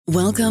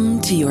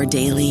Welcome to your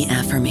daily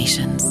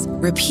affirmations.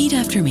 Repeat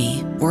after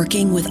me.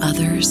 Working with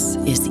others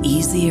is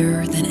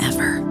easier than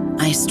ever.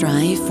 I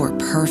strive for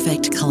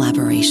perfect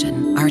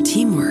collaboration. Our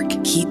teamwork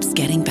keeps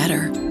getting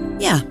better.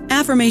 Yeah,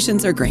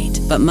 affirmations are great,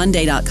 but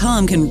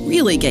Monday.com can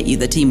really get you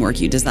the teamwork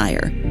you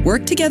desire.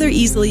 Work together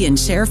easily and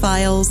share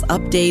files,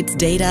 updates,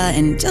 data,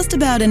 and just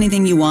about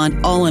anything you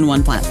want all in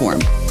one platform.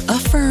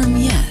 Affirm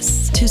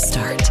yes to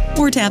start,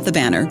 or tap the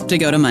banner to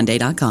go to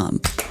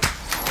Monday.com.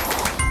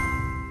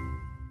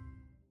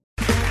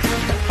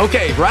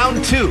 Okay,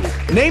 round two.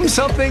 Name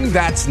something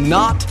that's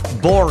not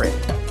boring.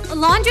 A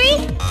laundry?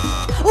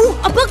 Ooh,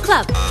 a book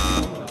club.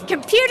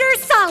 Computer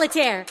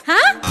solitaire,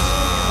 huh?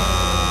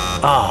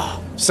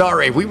 Ah,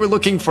 sorry, we were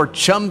looking for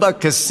Chumba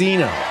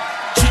Casino.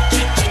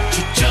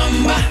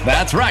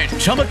 That's right,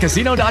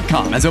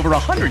 ChumbaCasino.com has over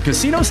 100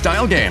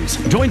 casino-style games.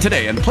 Join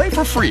today and play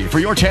for free for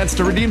your chance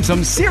to redeem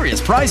some serious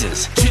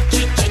prizes.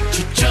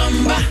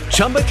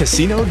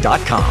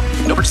 ChumbaCasino.com.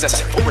 No purchase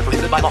necessary. Void where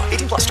prohibited by law.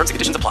 18+ terms and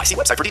conditions apply. See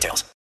website for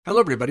details. Hello,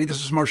 everybody.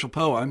 This is Marshall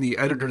Poe. I'm the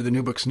editor of the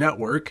New Books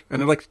Network,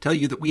 and I'd like to tell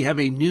you that we have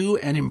a new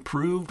and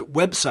improved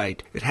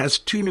website. It has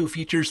two new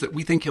features that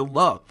we think you'll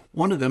love.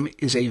 One of them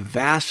is a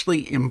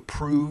vastly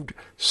improved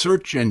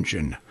search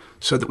engine,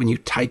 so that when you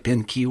type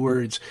in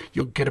keywords,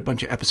 you'll get a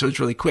bunch of episodes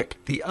really quick.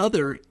 The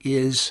other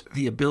is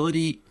the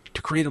ability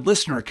to create a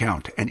listener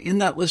account. And in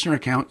that listener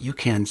account, you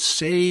can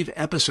save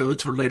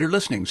episodes for later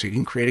listening. So you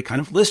can create a kind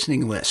of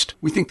listening list.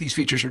 We think these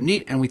features are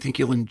neat, and we think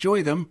you'll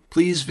enjoy them.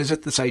 Please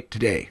visit the site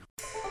today.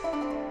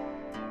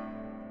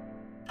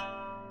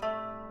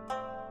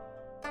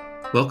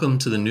 Welcome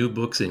to the New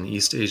Books in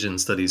East Asian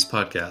Studies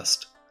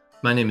podcast.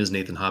 My name is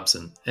Nathan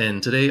Hobson,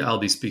 and today I'll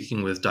be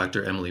speaking with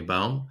Dr. Emily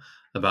Baum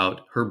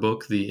about her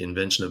book, The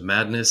Invention of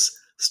Madness,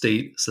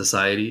 State,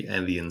 Society,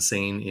 and the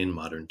Insane in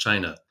Modern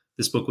China.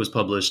 This book was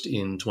published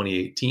in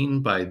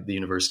 2018 by the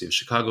University of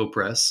Chicago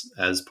Press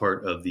as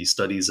part of the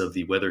Studies of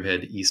the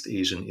Weatherhead East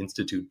Asian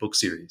Institute book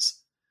series.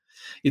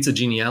 It's a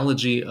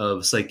genealogy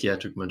of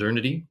psychiatric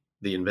modernity,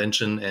 the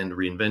invention and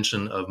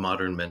reinvention of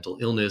modern mental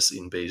illness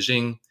in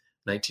Beijing,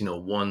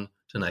 1901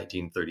 to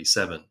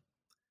 1937.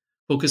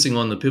 Focusing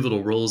on the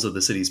pivotal roles of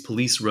the city's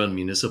police-run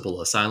municipal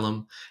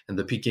asylum and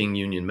the Peking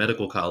Union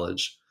Medical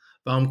College,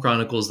 Baum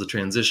chronicles the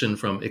transition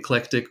from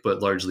eclectic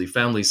but largely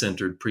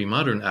family-centered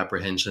pre-modern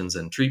apprehensions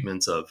and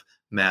treatments of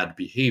mad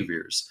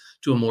behaviors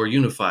to a more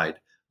unified,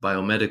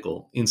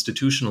 biomedical,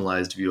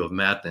 institutionalized view of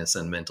madness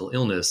and mental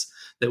illness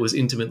that was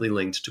intimately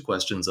linked to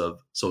questions of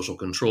social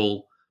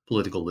control,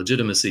 political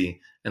legitimacy,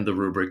 and the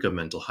rubric of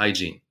mental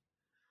hygiene.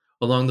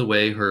 Along the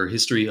way, her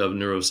history of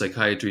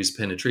neuropsychiatry's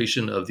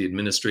penetration of the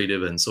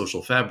administrative and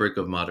social fabric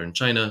of modern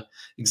China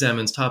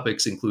examines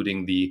topics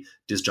including the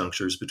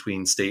disjunctures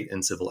between state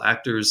and civil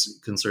actors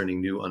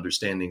concerning new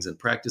understandings and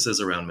practices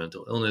around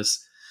mental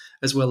illness,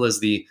 as well as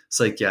the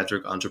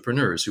psychiatric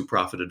entrepreneurs who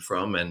profited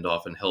from and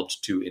often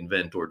helped to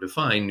invent or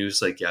define new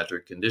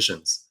psychiatric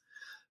conditions.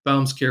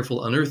 Baum's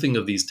careful unearthing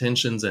of these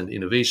tensions and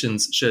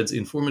innovations sheds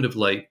informative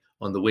light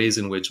on the ways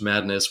in which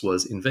madness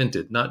was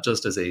invented, not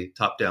just as a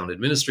top-down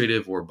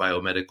administrative or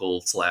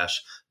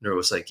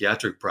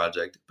biomedical/neuropsychiatric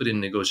project, but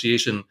in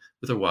negotiation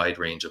with a wide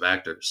range of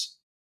actors.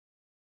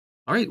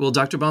 All right. Well,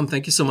 Dr. Baum,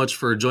 thank you so much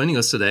for joining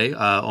us today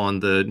on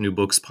the New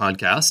Books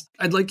podcast.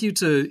 I'd like you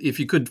to, if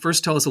you could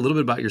first tell us a little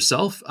bit about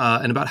yourself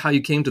and about how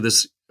you came to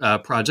this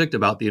project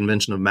about the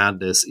invention of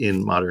madness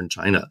in modern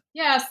China.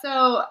 Yeah,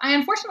 so I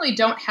unfortunately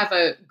don't have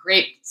a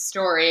great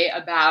story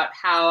about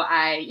how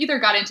I either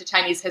got into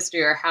Chinese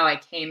history or how I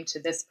came to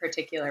this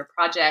particular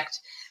project.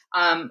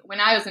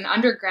 When I was an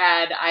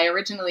undergrad, I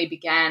originally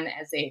began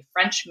as a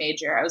French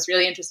major. I was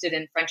really interested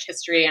in French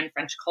history and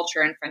French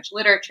culture and French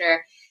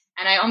literature.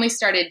 And I only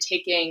started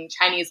taking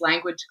Chinese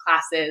language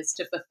classes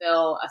to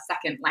fulfill a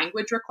second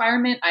language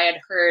requirement. I had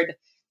heard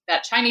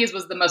that Chinese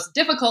was the most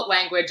difficult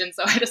language, and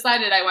so I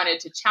decided I wanted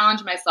to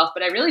challenge myself,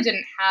 but I really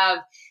didn't have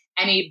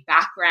any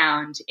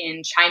background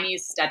in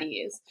Chinese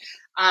studies.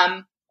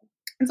 And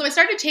so I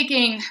started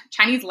taking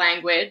Chinese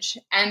language,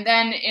 and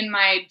then in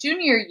my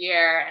junior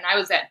year, and I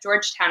was at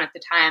Georgetown at the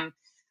time,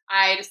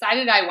 I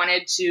decided I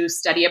wanted to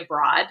study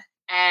abroad,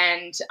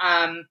 and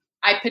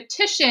I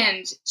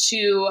petitioned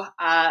to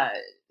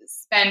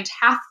spend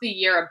half the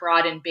year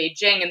abroad in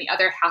Beijing and the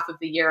other half of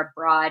the year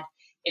abroad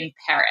in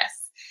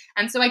Paris.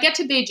 And so I get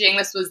to Beijing.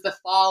 This was the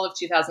fall of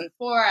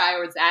 2004. I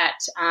was at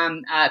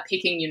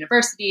Peking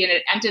University, and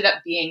it ended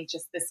up being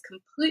just this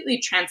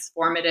completely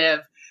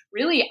transformative,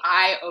 really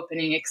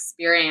eye-opening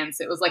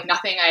experience. It was like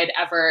nothing I had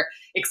ever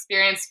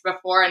experienced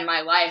before in my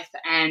life.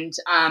 And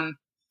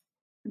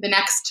the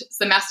next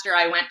semester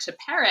I went to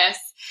Paris,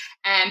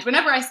 and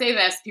whenever I say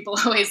this, people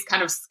always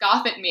kind of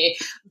scoff at me,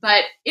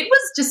 but it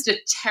was just a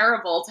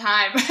terrible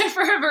time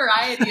for a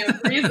variety of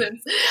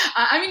reasons.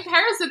 I mean,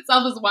 Paris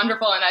itself is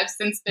wonderful, and I've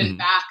since been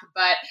back,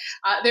 but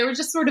there was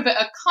just sort of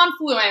a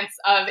confluence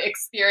of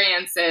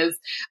experiences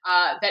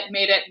that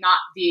made it not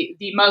the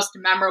most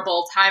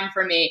memorable time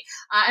for me.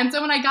 And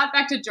so when I got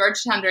back to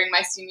Georgetown during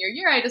my senior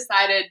year, I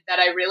decided that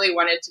I really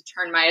wanted to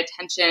turn my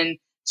attention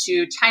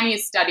to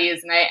Chinese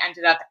studies, and I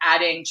ended up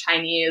adding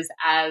Chinese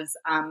as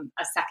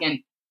a second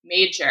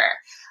major.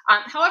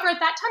 However, at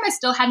that time, I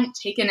still hadn't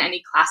taken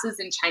any classes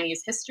in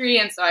Chinese history,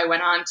 and so I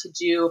went on to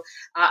do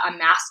a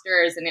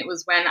master's, and it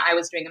was when I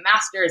was doing a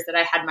master's that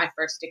I had my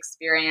first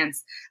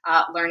experience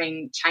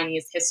learning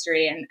Chinese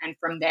history, and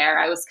from there,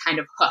 I was kind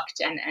of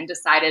hooked and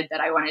decided that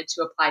I wanted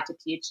to apply to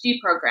PhD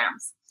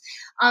programs.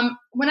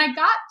 When I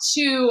got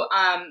to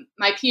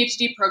my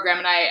PhD program,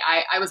 and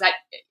I was at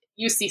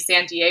UC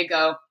San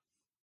Diego,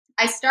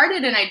 I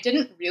started and I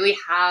didn't really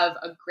have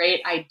a great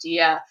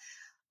idea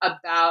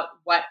about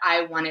what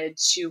I wanted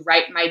to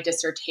write my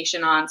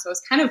dissertation on. So I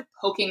was kind of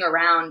poking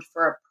around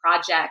for a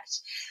project.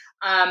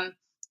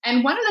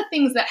 And one of the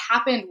things that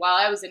happened while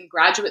I was in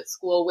graduate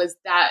school was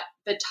that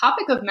the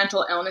topic of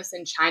mental illness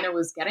in China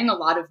was getting a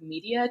lot of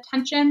media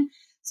attention.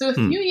 So a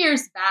few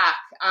years back,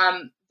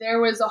 there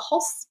was a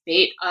whole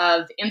spate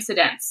of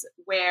incidents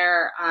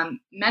where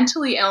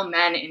mentally ill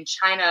men in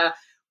China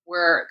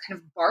were kind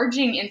of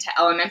barging into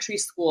elementary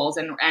schools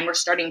and were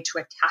starting to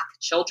attack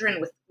children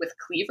with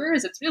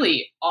cleavers. It's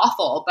really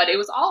awful, but it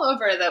was all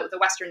over the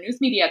Western news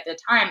media at the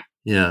time.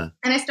 Yeah.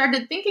 And I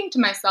started thinking to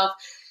myself,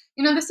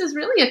 this is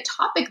really a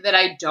topic that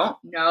I don't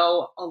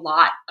know a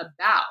lot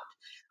about.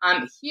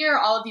 Here,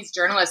 all of these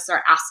journalists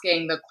are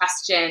asking the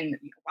question,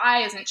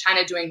 why isn't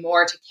China doing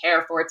more to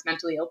care for its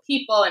mentally ill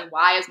people? And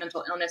why is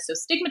mental illness so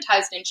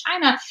stigmatized in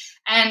China?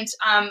 And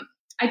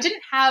I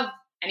didn't have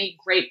any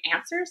great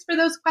answers for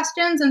those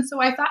questions. And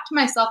so I thought to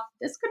myself,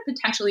 this could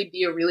potentially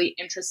be a really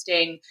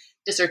interesting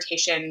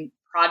dissertation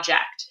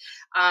project.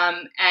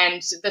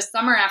 And the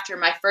summer after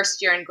my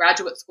first year in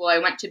graduate school, I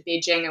went to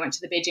Beijing. I went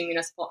to the Beijing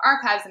Municipal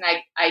Archives, and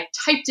I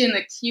typed in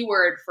the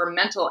keyword for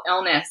mental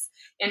illness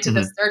into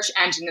the search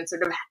engine and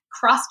sort of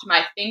crossed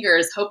my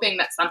fingers, hoping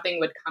that something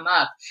would come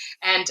up.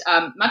 And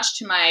much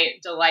to my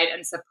delight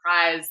and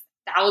surprise,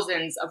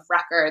 thousands of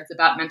records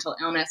about mental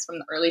illness from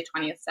the early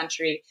 20th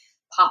century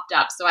popped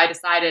up. So I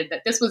decided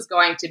that this was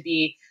going to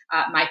be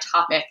my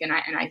topic, and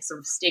I sort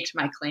of staked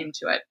my claim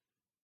to it.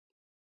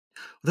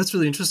 Well, that's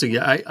really interesting.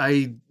 Yeah,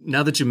 I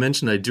now that you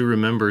mentioned, I do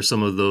remember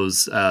some of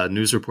those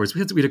news reports.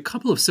 We had a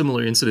couple of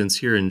similar incidents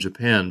here in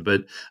Japan,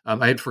 but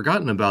I had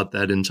forgotten about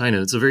that in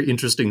China. It's a very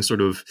interesting sort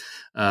of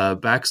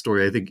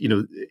backstory. I think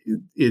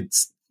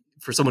it's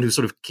for someone who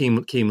sort of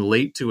came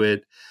late to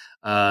it.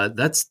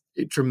 That's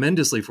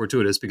tremendously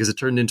fortuitous because it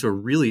turned into a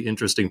really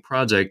interesting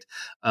project,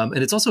 and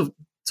it's also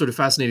sort of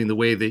fascinating the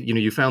way that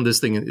you found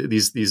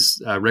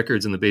these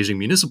records in the Beijing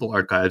Municipal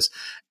Archives.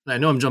 And I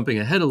know I'm jumping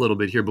ahead a little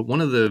bit here, but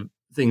one of the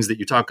things that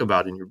you talk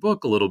about in your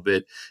book a little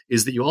bit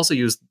is that you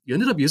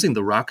ended up using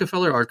the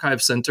Rockefeller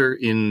Archive Center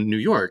in New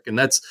York, and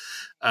that's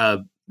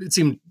it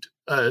seemed.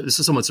 This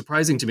is somewhat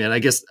surprising to me, and I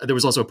guess there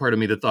was also a part of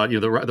me that thought,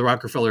 the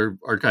Rockefeller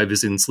Archive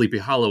is in Sleepy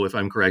Hollow, if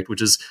I'm correct,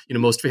 which is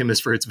most famous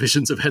for its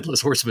visions of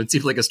headless horsemen. It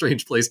seems like a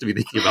strange place to be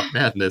thinking about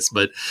madness.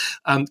 But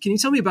can you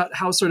tell me about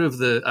how sort of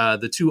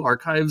the two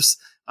archives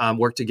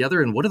work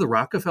together, and what do the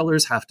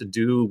Rockefellers have to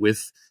do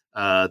with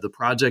the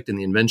project and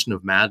the invention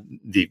of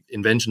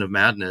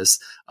madness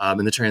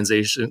and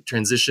the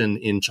transition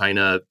in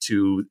China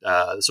to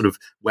sort of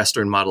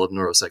Western model of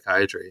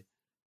neuropsychiatry?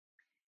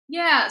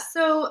 Yeah,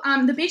 so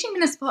the Beijing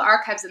Municipal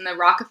Archives and the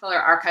Rockefeller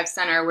Archive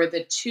Center were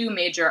the two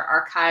major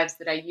archives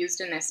that I used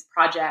in this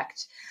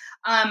project.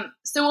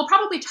 So we'll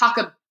probably talk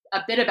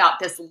a bit about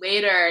this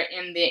later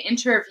in the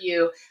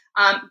interview,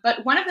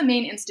 but one of the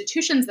main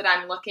institutions that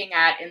I'm looking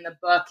at in the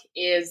book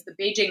is the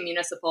Beijing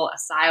Municipal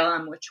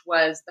Asylum, which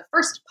was the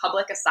first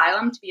public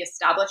asylum to be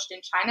established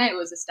in China. It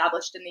was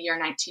established in the year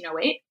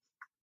 1908.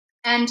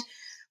 And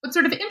what's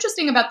sort of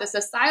interesting about this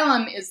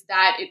asylum is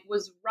that it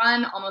was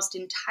run almost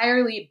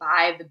entirely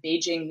by the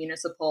Beijing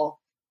Municipal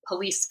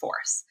Police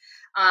Force.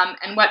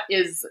 And what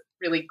is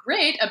really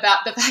great about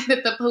the fact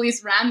that the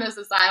police ran this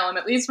asylum,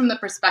 at least from the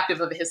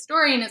perspective of a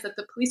historian, is that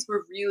the police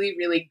were really,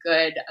 really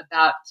good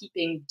about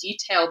keeping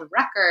detailed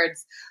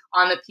records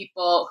on the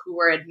people who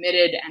were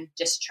admitted and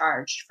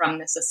discharged from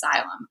this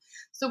asylum.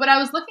 So what I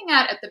was looking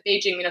at the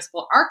Beijing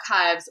Municipal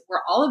Archives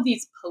were all of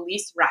these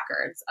police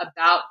records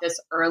about this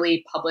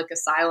early public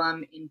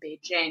asylum in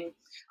Beijing.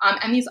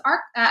 And these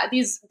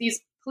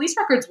police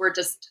records were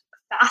just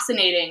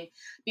fascinating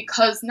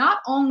because not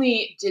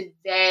only did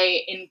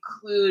they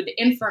include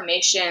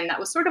information that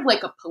was sort of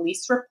like a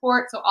police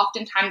report, so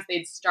oftentimes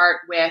they'd start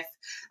with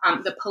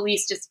the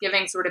police just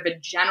giving sort of a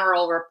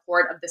general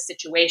report of the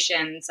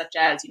situation, such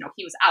as,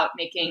 he was out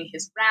making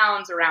his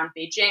rounds around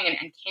Beijing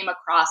and came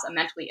across a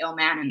mentally ill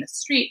man in the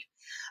street.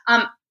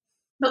 But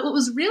what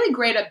was really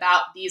great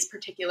about these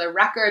particular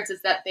records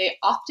is that they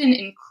often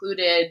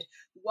included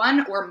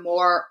one or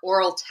more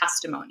oral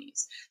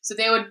testimonies. So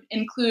they would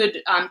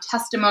include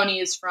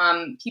testimonies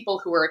from people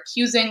who were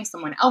accusing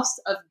someone else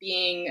of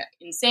being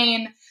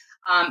insane.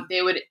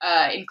 They would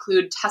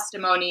include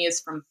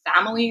testimonies from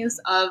families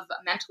of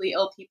mentally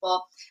ill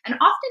people. And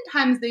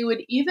oftentimes they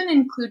would even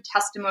include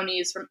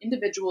testimonies from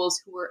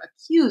individuals who were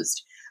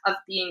accused of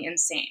being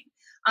insane.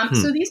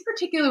 So these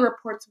particular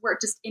reports were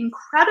just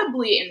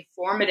incredibly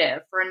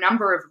informative for a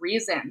number of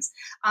reasons.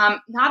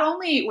 Not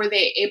only were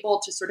they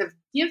able to sort of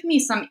give me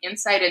some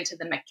insight into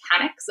the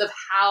mechanics of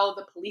how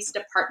the police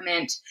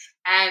department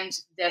and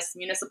this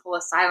municipal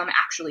asylum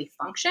actually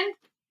functioned,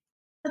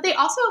 but they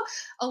also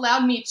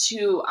allowed me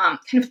to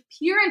kind of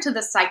peer into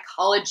the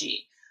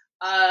psychology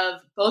of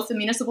both the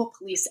municipal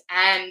police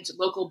and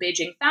local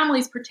Beijing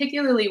families,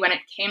 particularly when it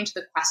came to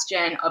the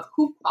question of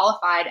who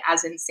qualified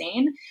as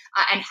insane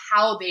and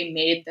how they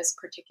made this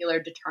particular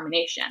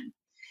determination.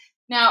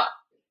 Now,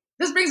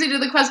 this brings me to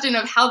the question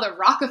of how the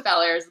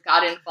Rockefellers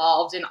got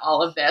involved in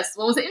all of this.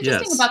 What was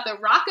interesting about the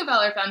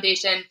Rockefeller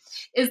Foundation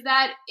is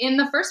that in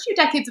the first few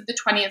decades of the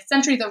 20th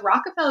century, the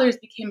Rockefellers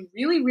became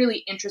really,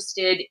 really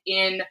interested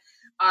in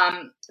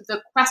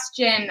the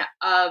question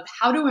of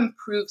how to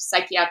improve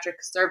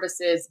psychiatric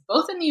services,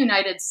 both in the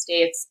United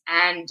States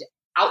and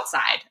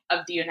outside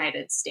of the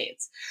United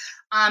States.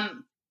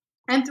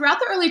 And throughout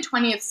the early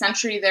 20th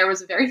century, there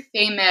was a very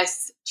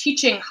famous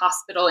teaching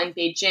hospital in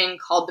Beijing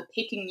called the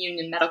Peking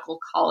Union Medical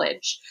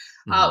College,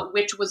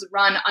 which was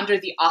run under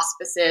the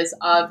auspices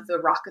of the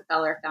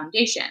Rockefeller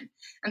Foundation.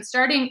 And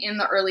starting in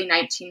the early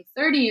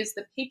 1930s,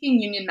 the Peking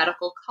Union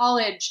Medical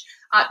College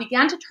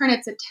began to turn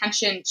its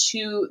attention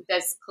to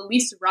this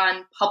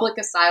police-run public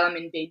asylum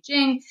in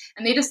Beijing,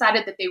 and they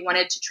decided that they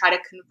wanted to try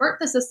to convert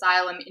this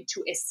asylum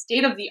into a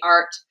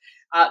state-of-the-art,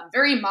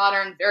 very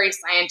modern, very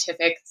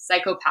scientific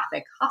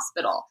psychopathic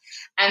hospital.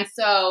 And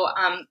so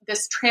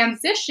this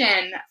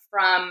transition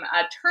from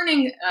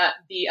turning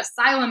the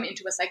asylum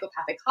into a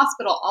psychopathic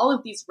hospital, all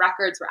of these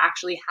records were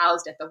actually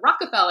housed at the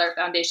Rockefeller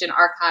Foundation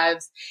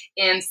archives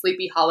in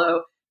Sleepy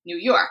Hollow, New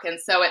York. And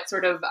so it's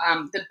sort of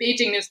the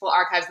Beijing Municipal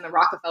Archives and the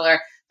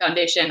Rockefeller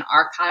Foundation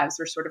archives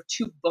were sort of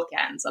two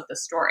bookends of the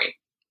story.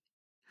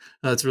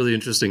 That's really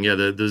interesting. Yeah,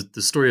 the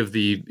story of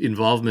the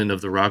involvement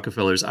of the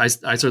Rockefellers, I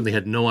certainly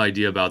had no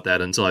idea about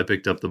that until I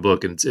picked up the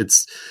book, and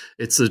it's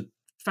a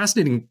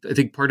fascinating, I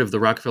think, part of the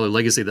Rockefeller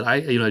legacy that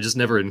I just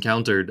never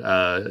encountered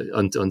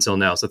until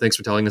now. So thanks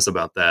for telling us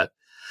about that.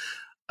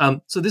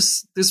 So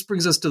this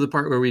brings us to the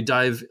part where we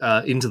dive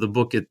into the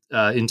book,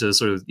 into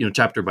sort of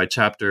chapter by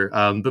chapter.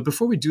 But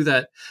before we do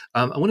that,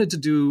 I wanted to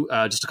do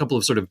just a couple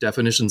of sort of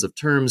definitions of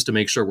terms to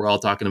make sure we're all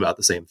talking about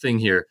the same thing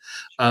here.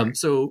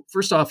 So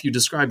first off, you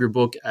describe your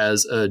book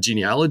as a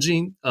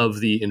genealogy of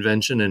the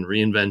invention and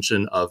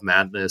reinvention of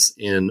madness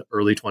in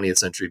early 20th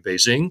century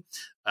Beijing,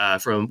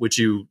 from which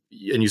you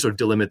sort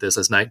of delimit this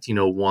as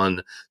 1901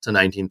 to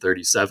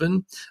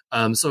 1937.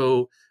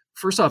 So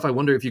first off, I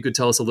wonder if you could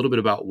tell us a little bit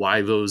about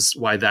why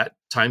that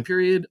time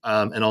period,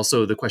 and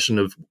also the question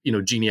of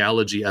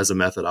genealogy as a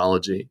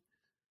methodology.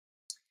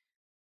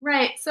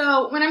 Right.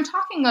 So when I'm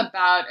talking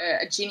about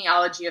a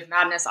genealogy of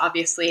madness,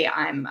 obviously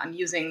I'm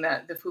using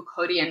the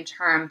Foucauldian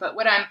term, but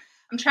what I'm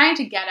trying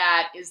to get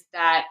at is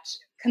that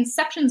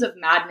conceptions of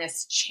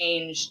madness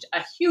changed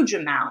a huge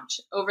amount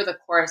over the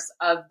course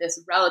of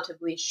this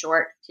relatively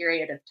short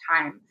period of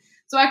time.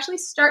 So I actually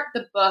start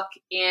the book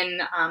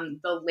in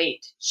the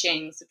late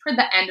Qing, so toward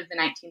the end of the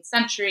 19th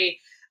century,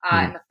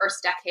 in the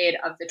first decade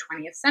of the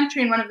 20th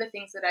century. And one of the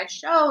things that I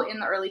show in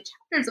the early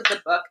chapters of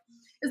the book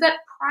is that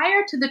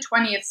prior to the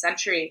 20th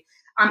century,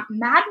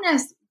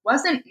 madness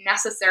wasn't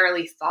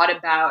necessarily thought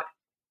about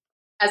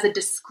as a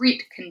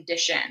discrete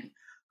condition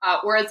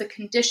or as a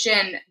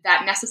condition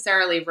that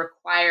necessarily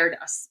required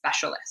a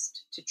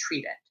specialist to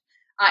treat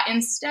it.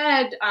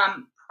 Instead,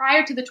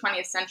 prior to the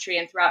 20th century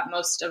and throughout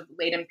most of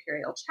late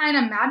imperial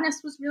China, madness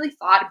was really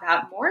thought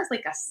about more as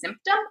like a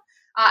symptom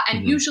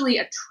and usually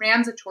a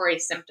transitory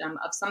symptom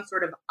of some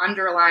sort of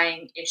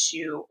underlying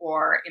issue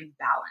or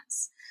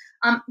imbalance.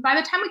 By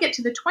the time we get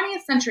to the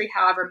 20th century,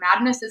 however,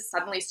 madness is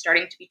suddenly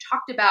starting to be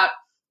talked about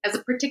as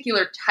a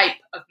particular type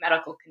of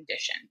medical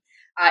condition.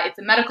 It's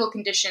a medical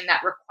condition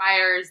that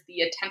requires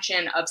the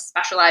attention of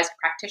specialized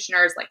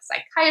practitioners like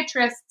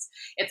psychiatrists.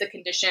 It's a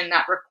condition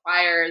that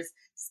requires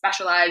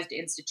specialized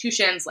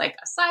institutions like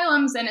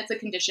asylums, and it's a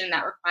condition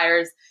that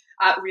requires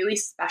really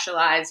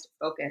specialized,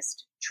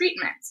 focused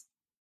treatments.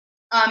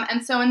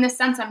 And so in this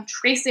sense, I'm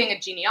tracing a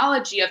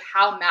genealogy of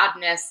how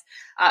madness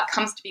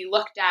comes to be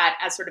looked at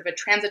as sort of a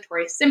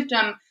transitory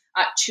symptom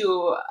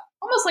to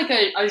almost like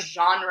a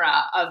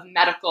genre of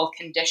medical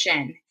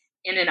condition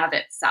in and of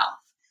itself.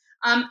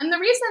 And the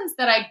reasons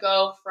that I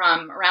go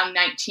from around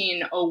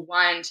 1901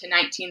 to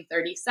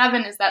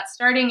 1937 is that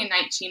starting in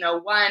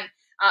 1901,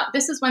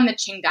 this is when the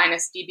Qing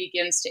dynasty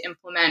begins to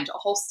implement a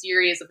whole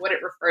series of what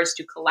it refers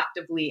to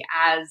collectively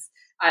as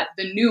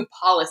the new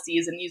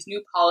policies. And these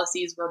new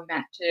policies were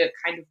meant to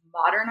kind of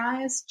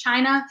modernize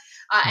China.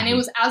 And it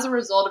was as a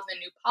result of the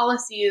new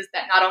policies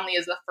that not only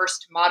is the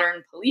first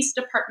modern police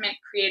department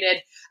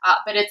created,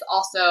 but it's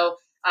also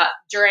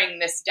during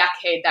this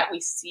decade that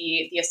we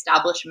see the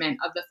establishment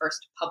of the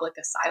first public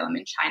asylum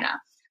in China.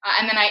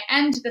 And then I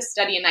end the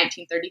study in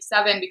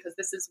 1937 because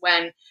this is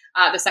when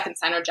the Second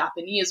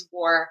Sino-Japanese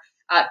War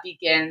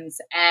begins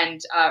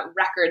and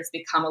records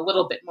become a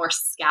little bit more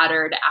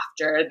scattered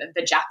after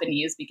the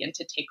Japanese begin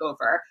to take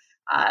over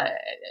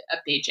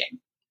Beijing.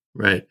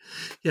 Right.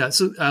 Yeah.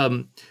 So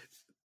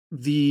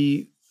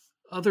The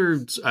other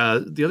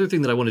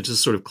thing that I want to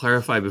just sort of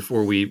clarify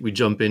before we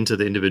jump into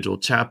the individual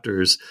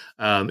chapters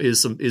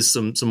is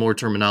some more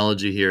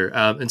terminology here.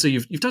 And so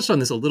you've touched on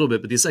this a little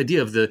bit, but this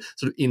idea of the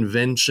sort of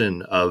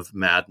invention of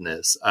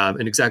madness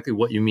and exactly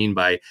what you mean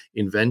by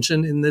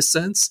invention in this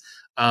sense.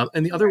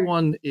 And the other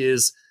one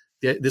is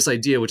this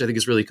idea, which I think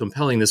is really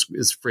compelling, this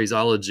is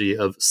phraseology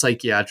of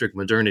psychiatric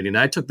modernity. And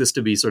I took this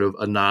to be sort of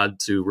a nod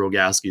to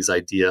Rogaski's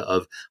idea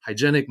of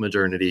hygienic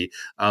modernity.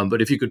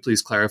 But if you could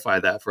please clarify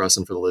that for us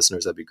and for the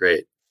listeners, that'd be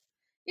great.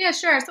 Yeah,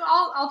 sure. So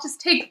I'll just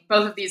take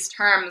both of these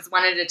terms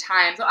one at a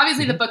time. So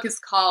obviously the book is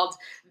called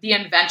The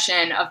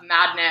Invention of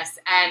Madness.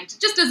 And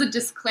just as a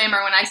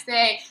disclaimer, when I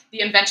say the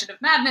invention of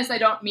madness, I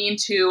don't mean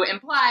to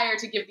imply or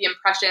to give the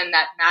impression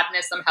that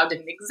madness somehow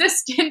didn't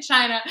exist in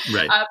China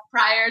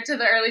prior to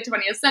the early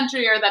 20th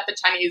century, or that the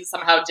Chinese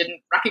somehow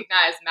didn't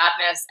recognize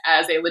madness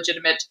as a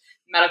legitimate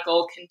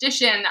medical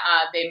condition.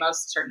 They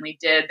most certainly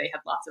did. They had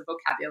lots of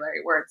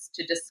vocabulary words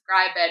to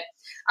describe it.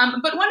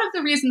 But one of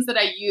the reasons that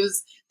I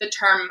use the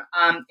term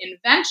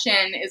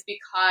invention is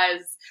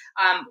because,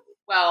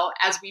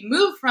 as we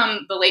move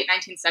from the late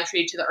 19th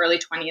century to the early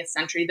 20th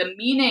century, the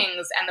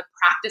meanings and the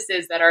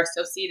practices that are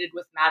associated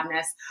with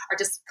madness are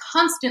just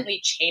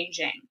constantly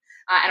changing.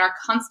 And are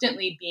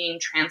constantly being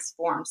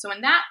transformed. So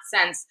in that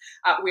sense,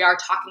 we are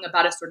talking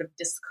about a sort of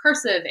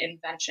discursive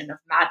invention of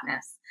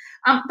madness.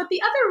 But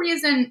the other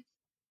reason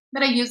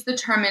that I use the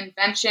term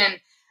invention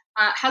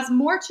has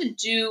more to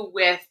do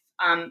with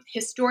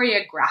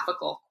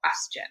historiographical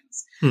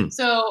questions.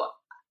 So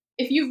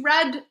if you've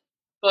read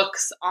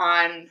books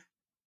on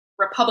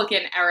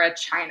Republican-era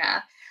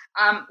China,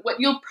 what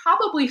you'll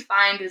probably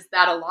find is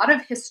that a lot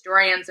of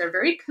historians are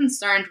very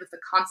concerned with the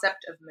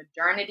concept of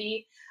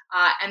modernity,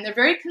 and they're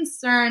very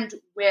concerned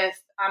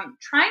with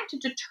trying to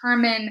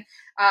determine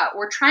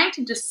or trying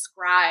to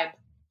describe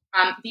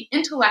the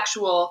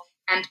intellectual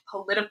and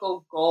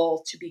political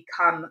goal to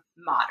become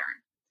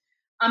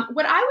modern.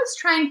 What I was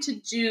trying to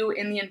do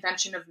in The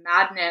Invention of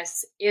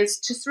Madness is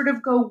to sort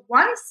of go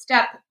one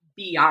step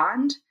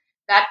beyond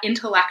that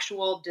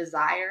intellectual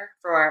desire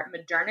for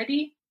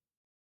modernity.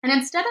 And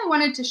instead, I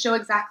wanted to show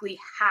exactly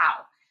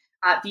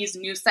how these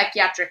new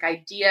psychiatric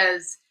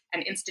ideas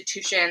and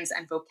institutions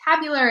and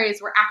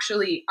vocabularies were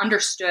actually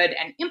understood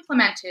and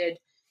implemented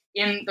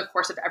in the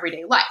course of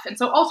everyday life. And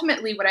so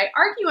ultimately, what I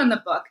argue in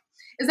the book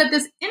is that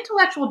this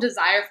intellectual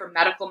desire for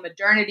medical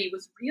modernity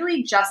was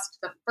really just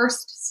the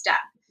first step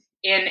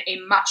in a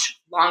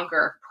much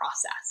longer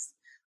process.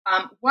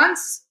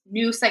 Once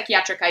new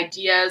psychiatric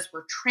ideas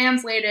were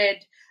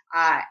translated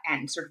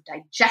and sort of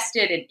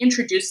digested and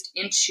introduced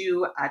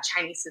into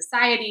Chinese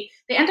society,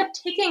 they end up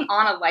taking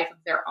on a life of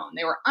their own.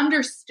 They were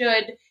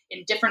understood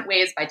in different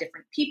ways by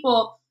different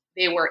people.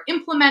 They were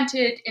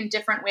implemented in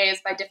different ways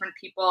by different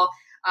people.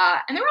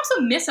 And they were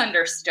also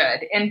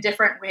misunderstood in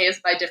different ways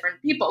by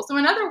different people. So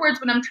in other words,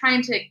 what I'm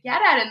trying to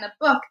get at in the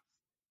book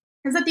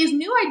is that these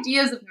new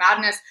ideas of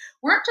madness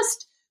weren't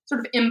just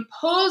sort of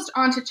imposed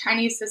onto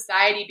Chinese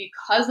society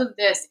because of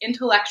this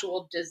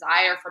intellectual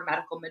desire for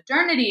medical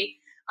modernity,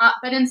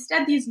 but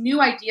instead these new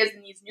ideas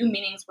and these new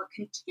meanings were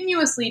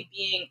continuously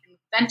being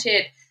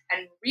invented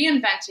and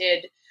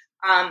reinvented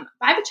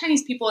by the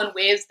Chinese people in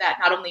ways that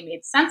not only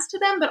made sense to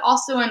them, but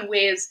also in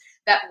ways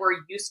that were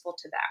useful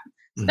to them.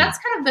 So that's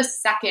kind of the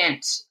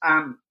second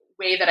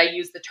way that I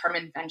use the term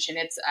invention.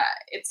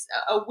 It's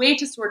a way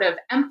to sort of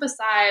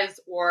emphasize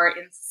or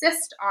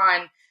insist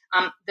on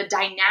the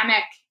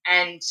dynamic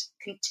and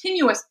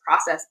continuous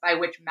process by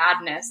which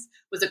madness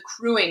was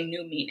accruing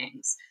new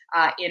meanings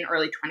in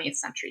early 20th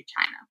century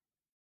China.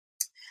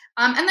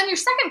 And then your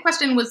second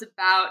question was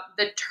about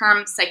the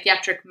term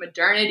psychiatric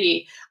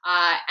modernity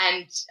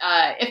and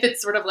if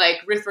it's sort of like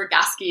Ruth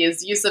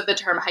Rogaski's use of the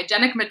term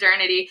hygienic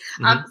modernity.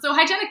 So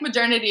hygienic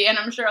modernity, and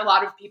I'm sure a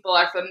lot of people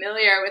are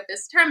familiar with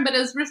this term, but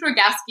as Ruth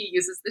Rogaski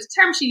uses this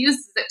term, she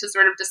uses it to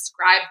sort of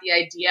describe the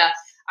idea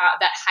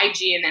that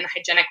hygiene and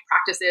hygienic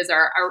practices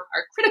are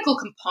a critical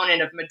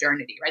component of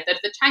modernity, right? That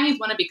if the Chinese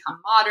want to become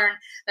modern,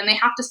 then they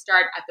have to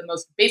start at the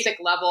most basic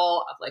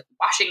level of like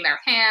washing their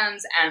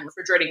hands and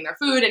refrigerating their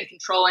food and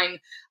controlling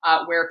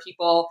where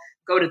people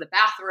go to the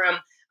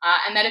bathroom.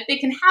 And that if they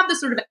can have this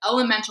sort of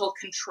elemental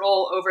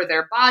control over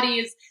their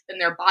bodies, then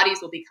their bodies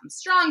will become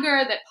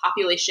stronger, that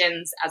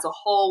populations as a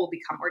whole will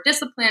become more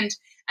disciplined,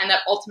 and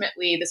that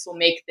ultimately this will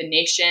make the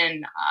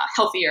nation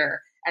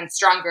healthier and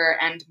stronger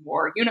and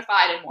more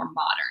unified and more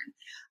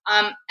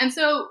modern. And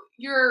so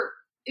you're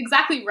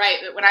exactly right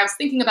that when I was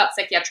thinking about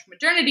psychiatric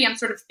modernity, I'm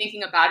sort of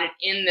thinking about it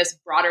in this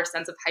broader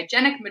sense of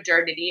hygienic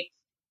modernity.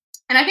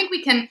 And I think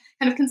we can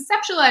kind of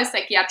conceptualize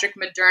psychiatric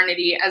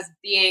modernity as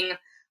being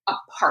a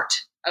part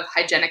of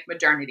hygienic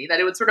modernity, that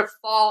it would sort of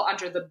fall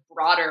under the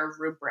broader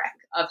rubric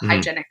of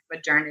hygienic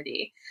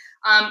modernity.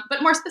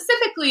 But more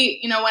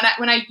specifically,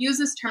 when I use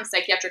this term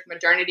psychiatric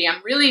modernity,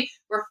 I'm really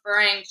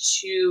referring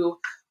to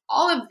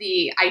all of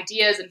the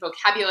ideas and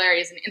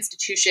vocabularies and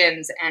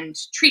institutions and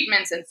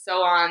treatments and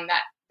so on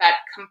that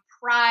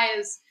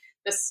comprise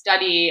the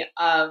study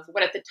of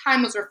what at the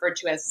time was referred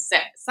to as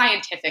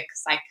scientific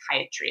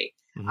psychiatry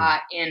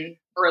in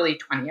early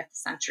 20th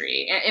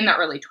century, in the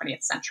early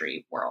 20th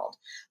century world.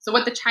 So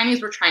what the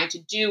Chinese were trying to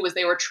do was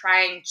they were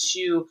trying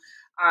to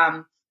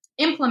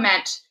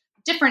implement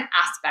different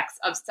aspects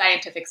of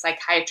scientific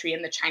psychiatry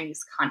in the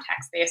Chinese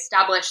context. They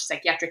established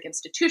psychiatric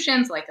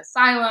institutions like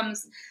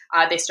asylums.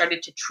 They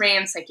started to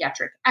train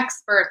psychiatric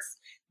experts.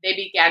 They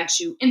began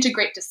to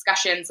integrate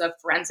discussions of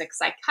forensic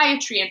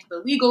psychiatry into the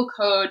legal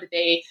code.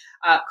 They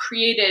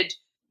created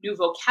new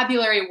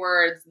vocabulary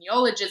words,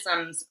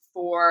 neologisms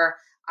for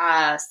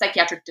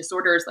psychiatric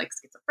disorders like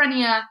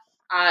schizophrenia.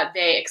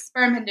 They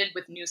experimented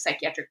with new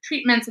psychiatric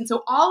treatments. And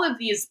so all of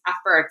these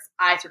efforts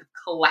I sort of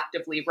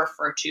collectively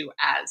refer to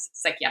as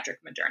psychiatric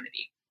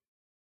modernity.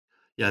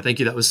 Yeah, thank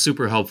you. That was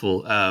super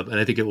helpful. And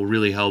I think it will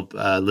really help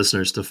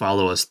listeners to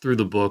follow us through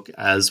the book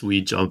as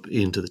we jump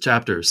into the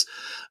chapters.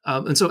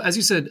 And so, as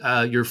you said,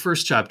 your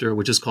first chapter,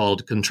 which is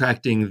called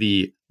Contracting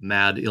the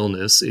Mad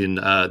Illness, in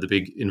the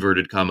big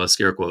inverted comma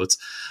scare quotes,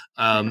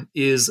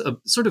 is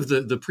sort of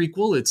the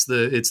prequel. It's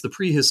the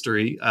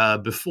prehistory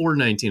before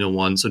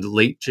 1901, so the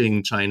late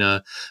Qing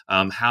China,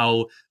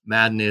 how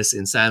madness,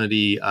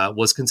 insanity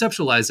was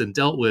conceptualized and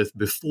dealt with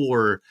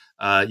before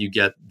you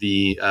get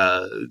the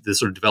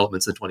sort of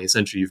developments in the 20th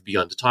century you've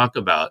begun to talk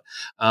about.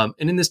 And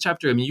in this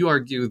chapter, I mean, you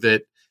argue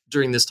that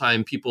during this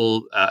time,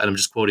 people, and I'm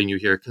just quoting you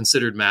here,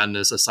 considered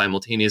madness a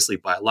simultaneously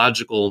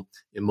biological,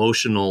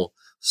 emotional,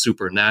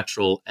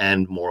 supernatural,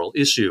 and moral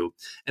issue.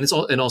 And it's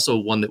also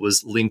one that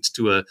was linked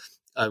to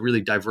a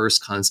really diverse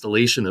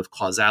constellation of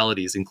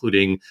causalities,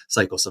 including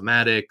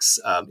psychosomatics,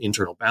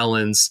 internal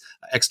balance,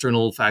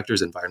 external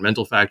factors,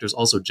 environmental factors,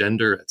 also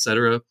gender, et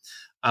cetera.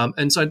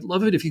 And so I'd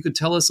love it if you could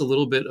tell us a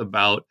little bit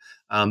about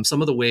some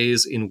of the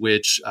ways in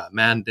which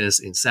madness,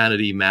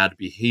 insanity, mad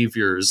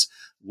behaviors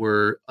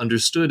were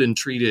understood and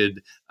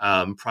treated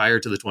prior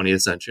to the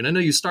 20th century. And I know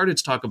you started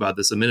to talk about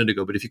this a minute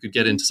ago, but if you could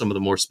get into some of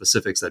the more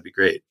specifics, that'd be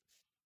great.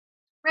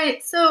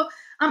 Right. So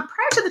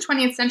prior to the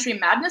 20th century,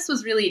 madness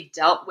was really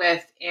dealt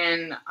with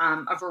in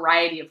a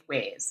variety of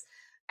ways.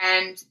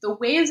 And the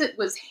ways it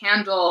was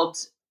handled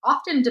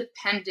often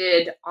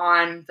depended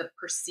on the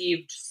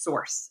perceived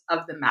source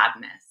of the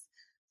madness.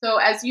 So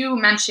as you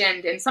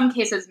mentioned, in some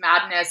cases,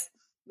 madness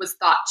was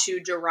thought to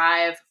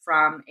derive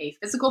from a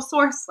physical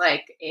source,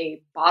 like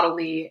a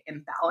bodily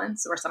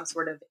imbalance or some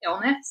sort of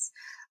illness.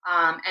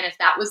 And if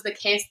that was the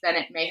case, then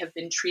it may have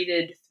been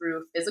treated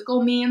through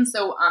physical means.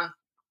 So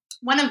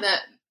one of the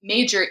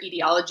major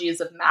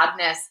etiologies of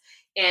madness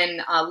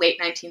in late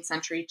 19th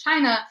century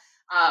China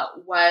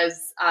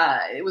was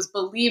it was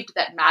believed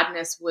that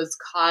madness was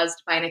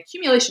caused by an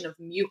accumulation of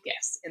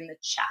mucus in the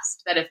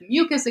chest, that if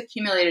mucus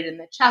accumulated in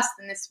the chest,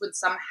 then this would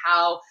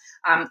somehow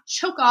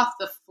choke off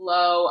the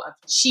flow of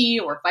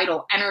qi or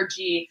vital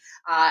energy,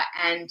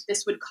 and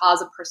this would cause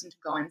a person to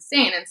go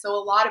insane. And so a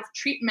lot of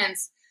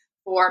treatments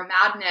for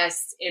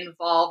madness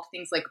involved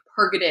things like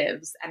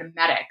purgatives and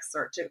emetics,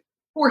 or to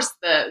force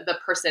the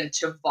person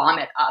to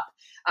vomit up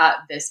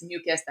this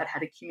mucus that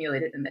had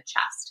accumulated in the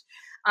chest.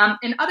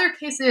 In other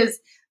cases,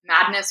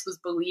 madness was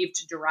believed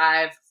to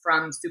derive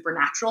from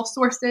supernatural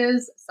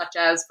sources, such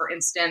as, for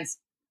instance,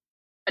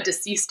 a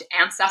deceased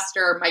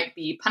ancestor might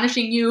be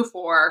punishing you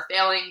for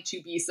failing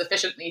to be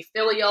sufficiently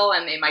filial,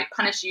 and they might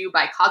punish you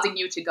by causing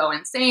you to go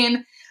insane.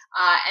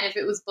 And if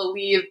it was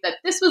believed that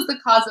this was the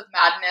cause of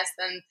madness,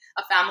 then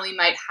a family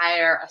might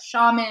hire a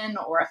shaman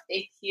or a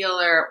faith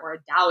healer or a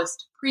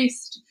Taoist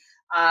priest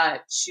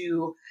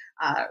to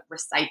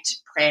recite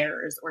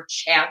prayers or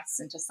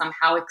chants and to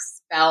somehow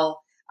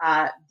expel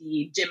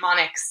the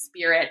demonic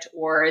spirit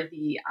or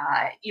the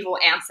evil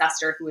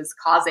ancestor who is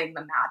causing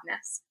the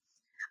madness.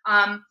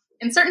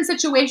 In certain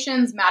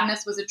situations,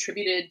 madness was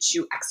attributed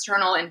to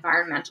external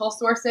environmental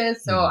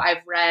sources. So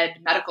I've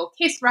read medical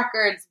case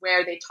records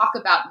where they talk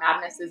about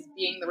madness as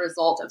being the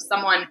result of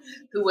someone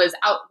who was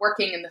out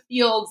working in the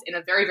fields in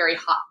a very, very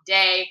hot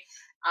day,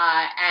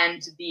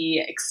 and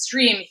the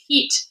extreme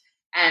heat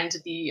and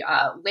the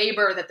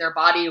labor that their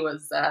body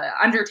was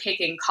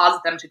undertaking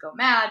caused them to go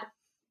mad.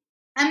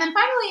 And then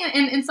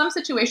finally, in some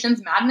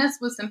situations, madness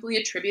was simply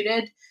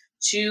attributed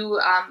to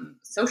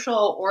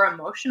social or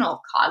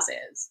emotional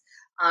causes.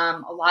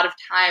 A lot of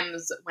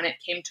times when it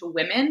came to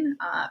women,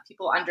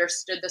 people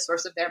understood the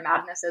source of their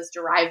madness as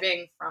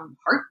deriving from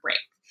heartbreak.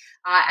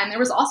 And there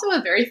was also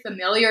a very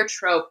familiar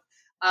trope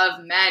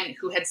of men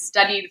who had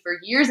studied for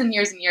years and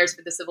years and years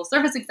for the civil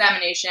service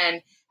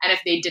examination. And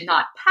if they did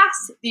not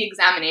pass the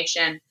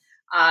examination,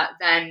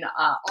 then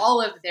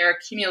all of their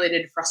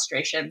accumulated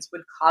frustrations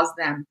would cause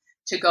them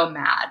to go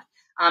mad.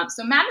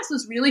 So madness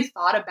was really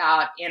thought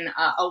about in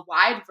a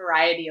wide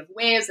variety of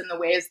ways, and the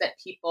ways that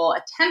people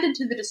attended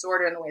to the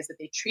disorder and the ways that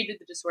they treated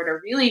the disorder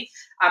really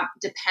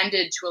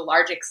depended to a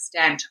large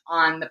extent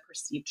on the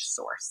perceived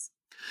source.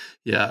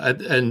 Yeah,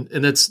 and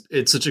it's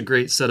such a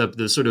great setup,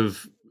 the sort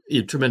of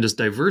tremendous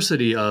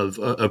diversity of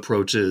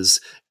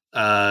approaches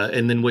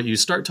And then what you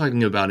start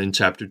talking about in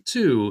chapter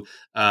 2,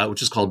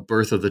 which is called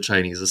Birth of the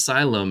Chinese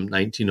Asylum,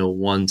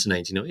 1901 to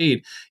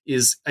 1908,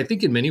 is, I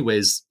think, in many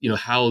ways,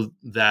 how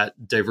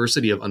that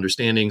diversity of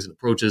understandings and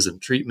approaches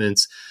and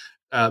treatments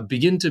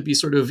begin to be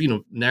sort of,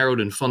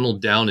 narrowed and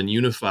funneled down and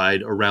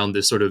unified around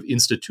this sort of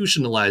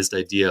institutionalized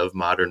idea of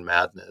modern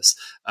madness.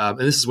 And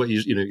this is what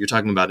you're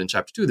talking about in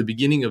chapter 2, the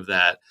beginning of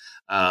that,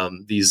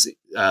 these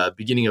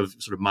beginning of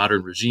sort of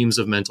modern regimes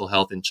of mental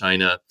health in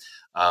China,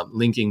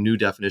 linking new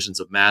definitions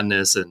of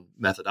madness and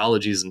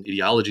methodologies and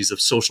ideologies of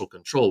social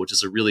control, which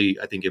is a really,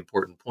 I think,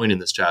 important point in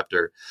this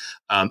chapter.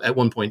 At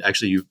one point,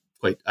 actually, you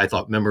I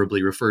thought,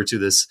 memorably referred to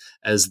this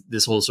as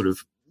this whole sort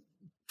of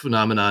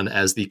phenomenon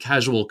as the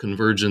casual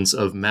convergence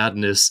of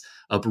madness,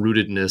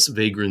 uprootedness,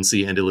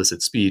 vagrancy, and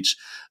illicit speech.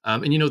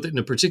 And that in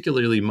a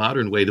particularly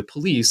modern way, the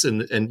police,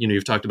 and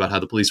you've talked about how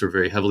the police were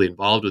very heavily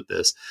involved with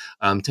this,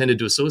 tended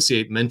to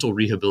associate mental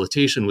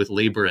rehabilitation with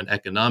labor and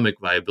economic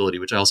viability,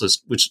 which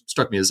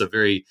struck me as a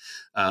very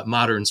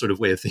modern sort of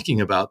way of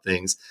thinking about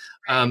things.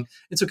 And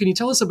so can you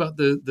tell us about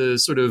the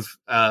sort of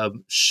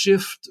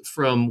shift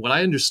from what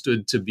I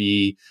understood to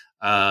be,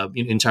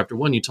 in chapter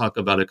 1, you talk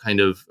about a kind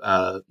of,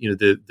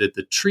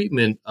 the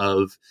treatment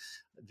of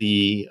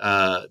the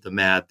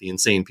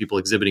insane people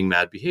exhibiting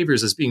mad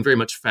behaviors as being very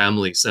much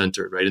family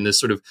centered, right? And this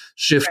sort of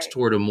shift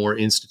toward a more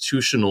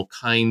institutional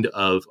kind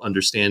of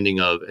understanding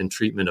of and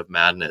treatment of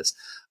madness.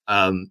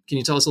 Can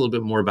you tell us a little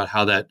bit more about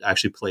how that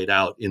actually played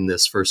out in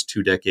this first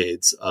 2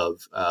 decades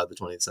of the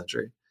 20th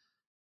century?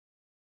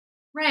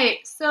 Right.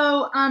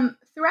 So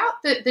throughout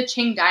the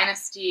Qing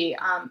dynasty,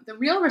 the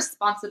real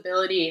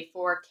responsibility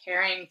for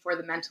caring for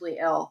the mentally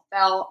ill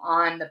fell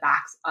on the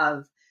backs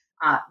of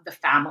the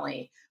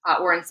family,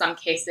 or in some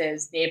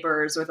cases,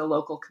 neighbors or the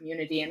local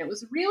community. And it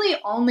was really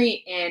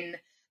only in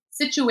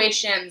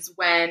situations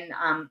when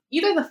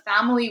either the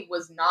family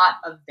was not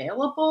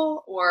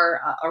available or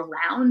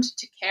around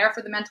to care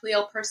for the mentally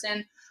ill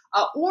person,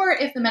 or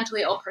if the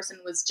mentally ill person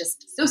was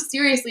just so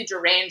seriously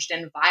deranged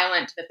and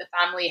violent that the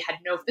family had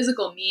no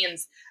physical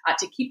means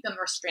to keep them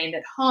restrained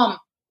at home,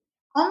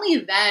 only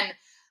then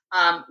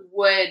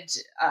would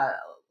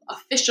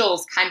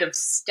officials kind of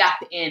step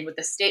in, would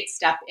the state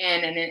step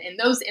in. And in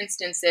those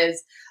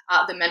instances,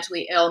 the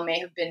mentally ill may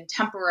have been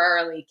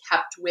temporarily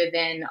kept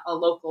within a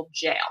local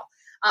jail.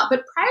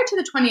 But prior to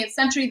the 20th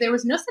century, there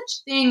was no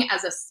such thing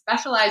as a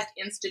specialized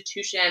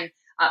institution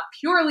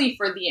purely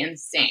for the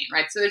insane,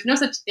 right? So there's no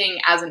such thing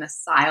as an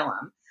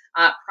asylum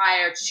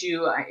prior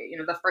to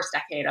the first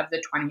decade of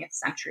the 20th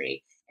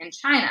century in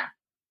China.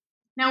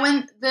 Now,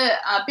 when the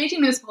Beijing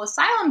Municipal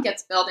Asylum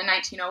gets built in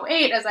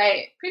 1908, as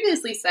I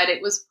previously said,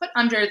 it was put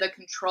under the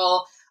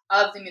control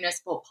of the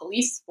municipal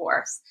police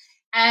force.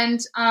 And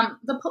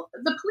the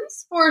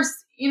police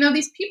force,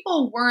 these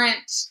people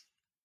weren't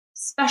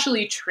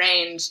specially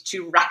trained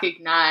to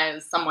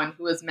recognize someone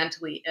who was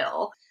mentally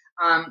ill.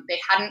 They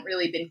hadn't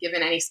really been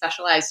given any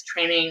specialized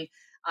training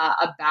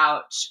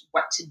about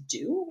what to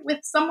do with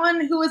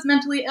someone who was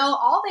mentally ill.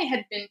 All they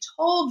had been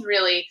told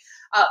really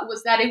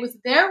was that it was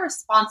their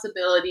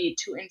responsibility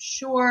to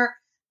ensure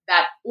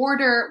that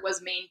order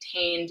was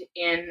maintained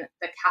in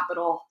the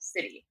capital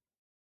city.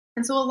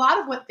 And so a lot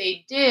of what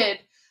they did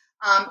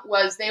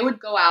was they would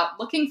go out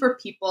looking for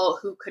people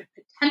who could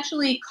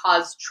potentially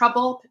cause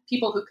trouble,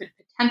 people who could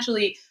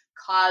potentially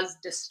cause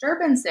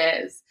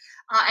disturbances.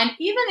 And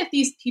even if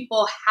these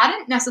people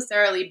hadn't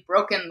necessarily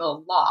broken the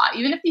law,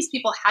 even if these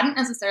people hadn't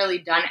necessarily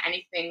done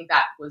anything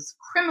that was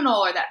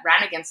criminal or that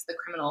ran against the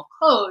criminal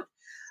code,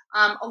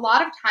 a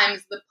lot of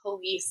times the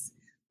police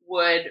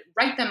would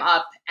write them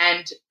up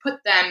and put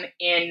them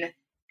in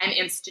an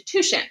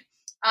institution.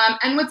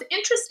 And what's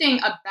interesting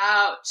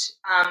about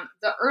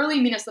the early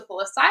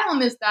municipal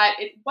asylum is that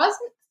it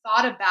wasn't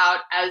thought about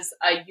as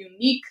a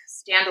unique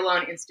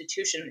standalone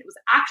institution. It was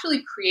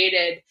actually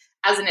created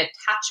as an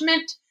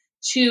attachment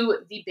to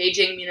the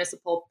Beijing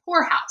Municipal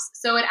Poorhouse.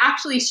 So it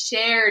actually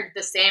shared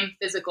the same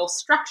physical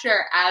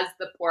structure as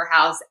the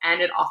poorhouse,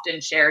 and it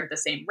often shared the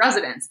same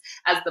residents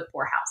as the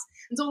poorhouse.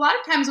 And so a lot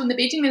of times when the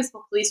Beijing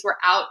Municipal Police were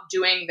out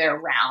doing their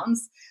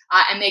rounds,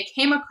 and they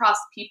came across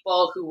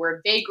people who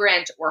were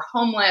vagrant or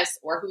homeless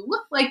or who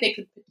looked like they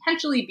could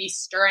potentially be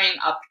stirring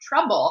up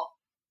trouble,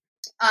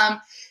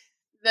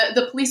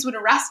 the police would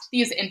arrest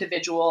these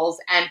individuals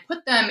and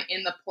put them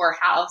in the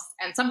poorhouse.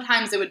 And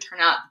sometimes it would turn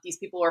out that these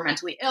people were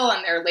mentally ill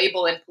and their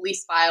label in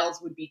police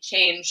files would be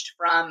changed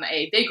from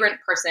a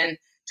vagrant person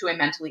to a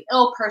mentally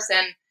ill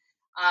person.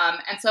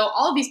 And so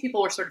all of these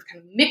people were sort of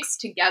kind of mixed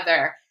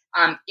together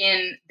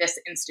in this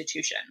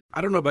institution. I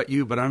don't know about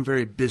you, but I'm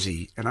very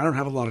busy and I don't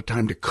have a lot of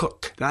time to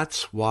cook.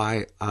 That's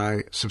why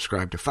I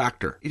subscribe to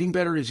Factor. Eating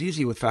better is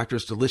easy with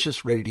Factor's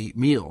delicious, ready-to-eat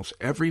meals.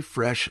 Every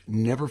fresh,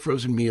 never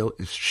frozen meal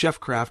is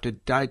chef-crafted,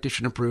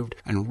 dietitian approved,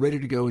 and ready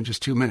to go in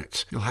just 2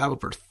 minutes. You'll have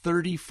over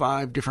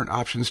 35 different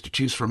options to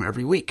choose from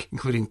every week,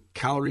 including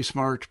Calorie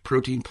Smart,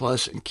 Protein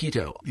Plus, and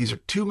Keto. These are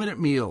 2-minute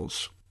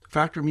meals.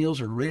 Factor meals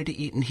are ready to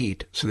eat and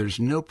heat, so there's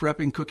no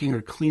prepping, cooking,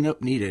 or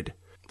cleanup needed.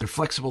 They're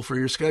flexible for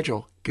your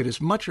schedule, Get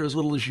as much or as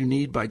little as you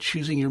need by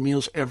choosing your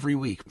meals every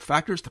week.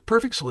 Factor is the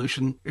perfect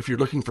solution if you're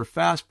looking for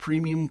fast,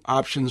 premium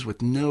options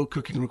with no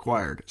cooking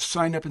required.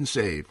 Sign up and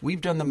save. We've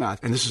done the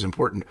math, and this is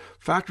important.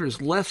 Factor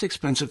is less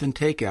expensive than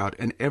takeout,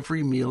 and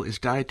every meal is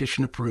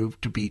dietitian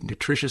approved to be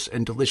nutritious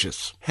and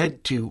delicious.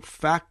 Head to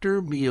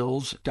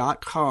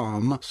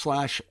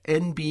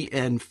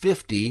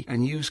factormeals.com/NBN50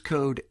 and use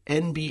code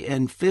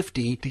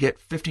NBN50 to get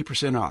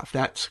 50% off.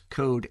 That's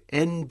code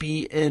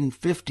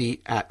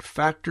NBN50 at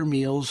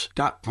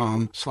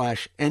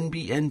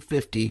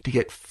factormeals.com/NBN50 to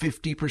get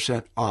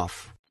 50%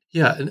 off.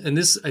 Yeah, and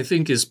this, I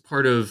think, is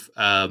part of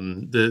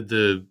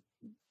the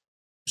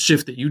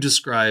shift that you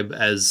describe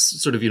as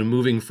sort of,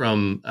 moving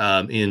from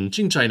in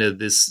Qing China,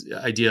 this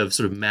idea of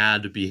sort of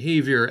mad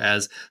behavior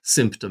as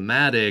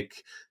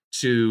symptomatic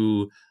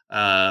to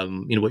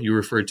what you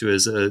referred to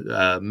as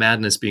a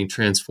madness being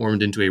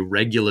transformed into a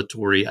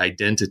regulatory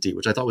identity,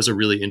 which I thought was a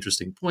really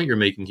interesting point you're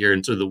making here,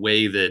 and sort of the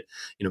way that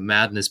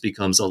madness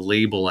becomes a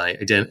label,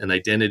 an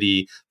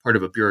identity, part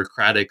of a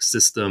bureaucratic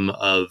system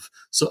of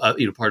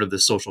part of the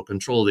social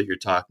control that you're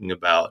talking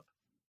about.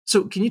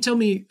 So, can you tell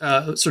me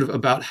sort of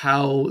about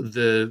how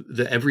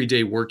the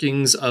everyday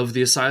workings of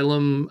the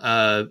asylum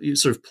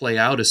sort of play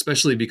out,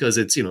 especially because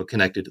it's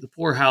connected to the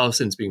poorhouse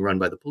and it's being run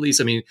by the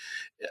police? I mean,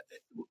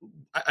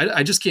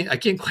 I just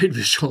can't quite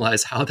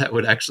visualize how that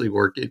would actually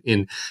work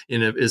in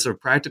a sort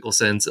of practical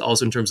sense,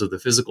 also in terms of the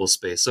physical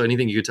space. So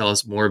anything you could tell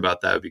us more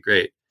about that would be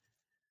great.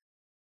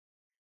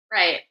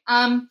 Right.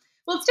 Well,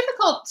 it's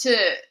difficult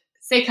to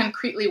say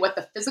concretely what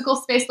the physical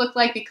space looked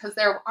like because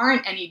there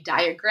aren't any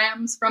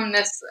diagrams from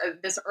this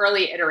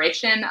early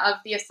iteration of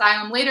the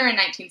asylum. Later in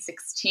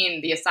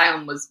 1916, the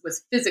asylum was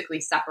physically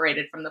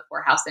separated from the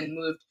poorhouse and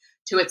moved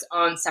to its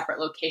own separate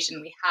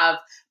location. We have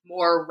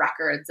more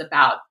records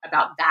about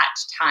that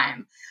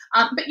time.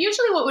 But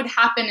usually what would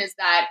happen is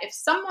that if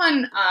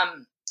someone,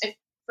 if,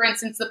 for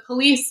instance, the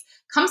police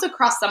comes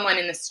across someone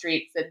in the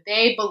streets that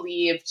they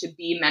believe to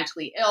be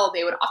mentally ill,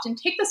 they would often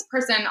take this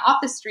person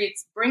off the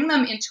streets, bring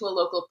them into a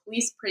local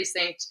police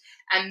precinct,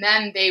 and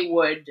then they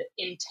would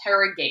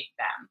interrogate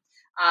them.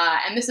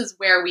 And this is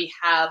where we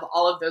have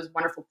all of those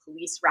wonderful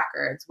police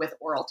records with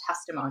oral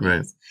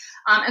testimonies.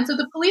 Right. And so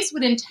the police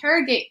would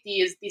interrogate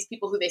these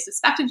people who they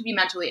suspected to be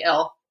mentally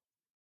ill,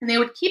 and they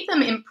would keep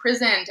them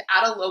imprisoned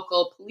at a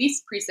local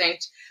police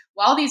precinct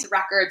while these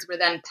records were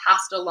then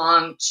passed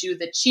along to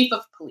the chief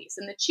of police.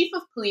 And the chief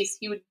of police,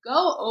 he would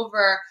go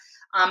over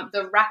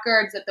the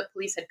records that the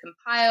police had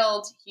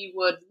compiled. He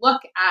would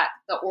look at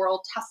the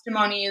oral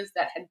testimonies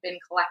that had been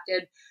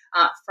collected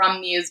from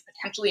these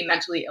potentially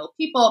mentally ill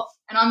people.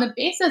 And on the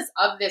basis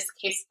of this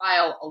case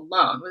file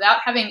alone,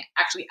 without having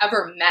actually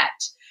ever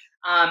met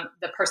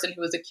the person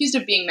who was accused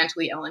of being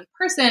mentally ill in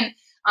person,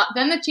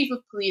 then the chief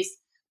of police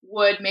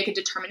would make a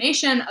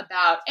determination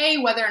about A,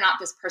 whether or not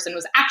this person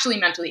was actually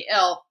mentally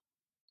ill,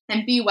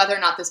 and B, whether or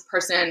not this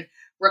person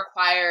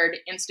required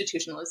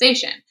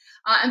institutionalization.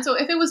 And so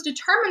if it was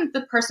determined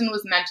the person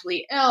was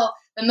mentally ill,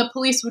 then the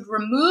police would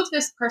remove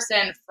this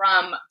person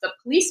from the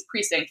police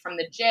precinct, from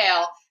the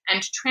jail,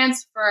 and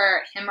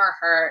transfer him or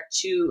her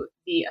to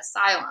the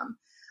asylum.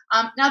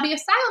 Now, the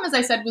asylum, as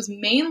I said, was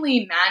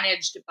mainly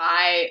managed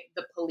by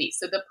the police.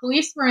 So the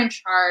police were in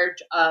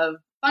charge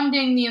of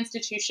funding the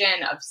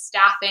institution, of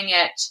staffing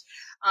it.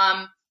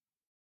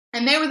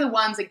 And they were the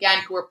ones,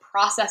 again, who were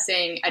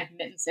processing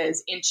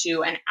admittances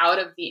into and out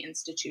of the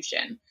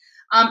institution.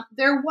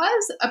 There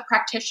was a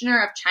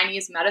practitioner of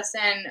Chinese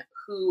medicine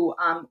who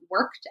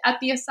worked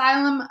at the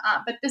asylum,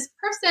 but this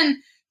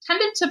person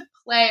tended to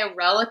play a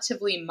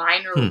relatively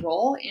minor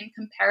role in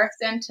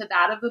comparison to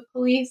that of the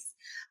police.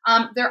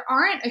 There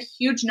aren't a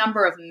huge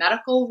number of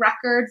medical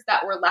records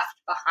that were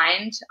left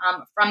behind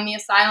from the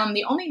asylum.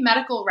 The only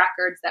medical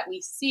records that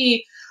we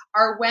see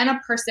are when a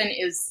person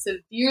is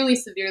severely,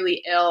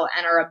 severely ill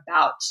and are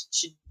about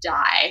to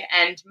die.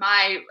 And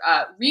my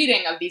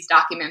reading of these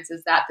documents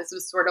is that this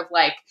was sort of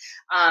like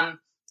a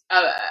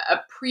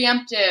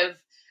preemptive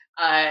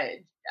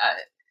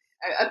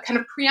a kind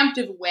of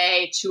preemptive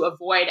way to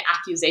avoid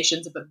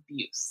accusations of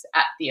abuse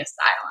at the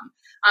asylum.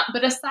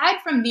 But aside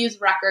from these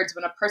records,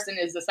 when a person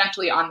is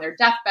essentially on their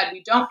deathbed,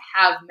 we don't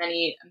have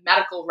many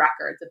medical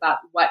records about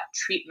what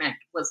treatment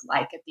was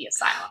like at the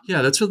asylum.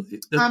 Yeah, that's really.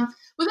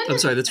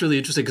 That's really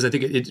interesting because I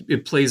think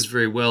it plays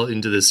very well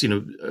into this,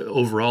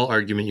 overall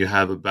argument you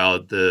have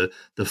about the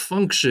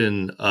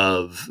function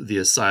of the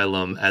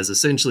asylum as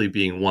essentially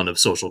being one of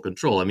social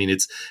control. I mean,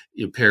 it's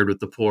paired with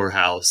the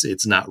poorhouse.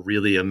 It's not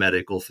really a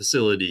medical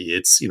facility.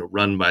 It's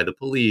run by the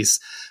police.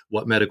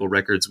 What medical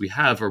records we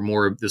have are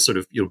more of this sort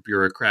of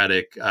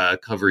bureaucratic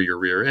cover your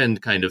rear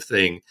end kind of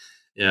thing.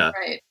 Yeah,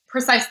 right.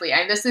 Precisely.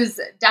 And this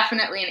is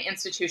definitely an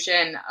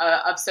institution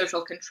of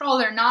social control.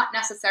 They're not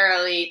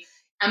necessarily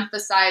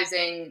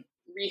emphasizing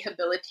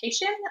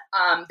rehabilitation.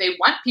 They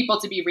want people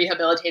to be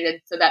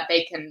rehabilitated so that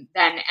they can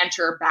then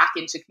enter back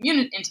into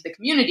the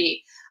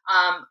community.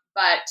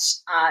 But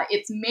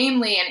it's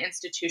mainly an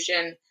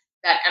institution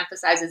that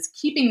emphasizes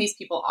keeping these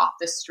people off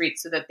the street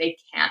so that they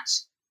can't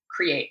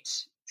create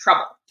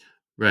trouble.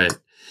 Right.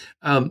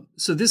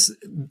 So this,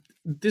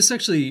 This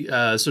actually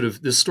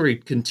this story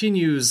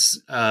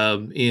continues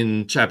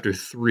in chapter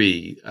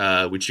 3,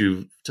 which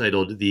you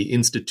titled The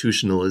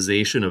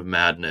Institutionalization of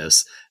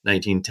Madness,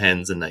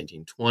 1910s and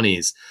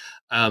 1920s.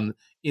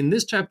 In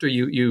this chapter,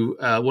 you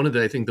one of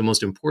the, I think, the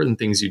most important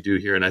things you do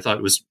here, and I thought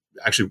it was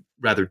actually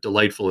rather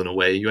delightful in a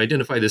way, you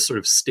identify this sort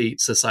of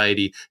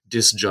state-society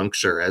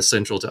disjuncture as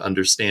central to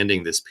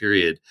understanding this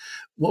period.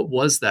 What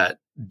was that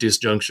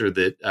disjuncture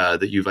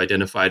that you've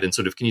identified, and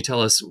sort of can you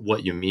tell us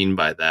what you mean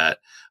by that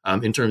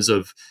in terms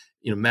of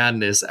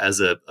madness as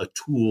a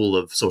tool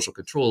of social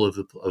control of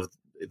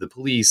the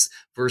police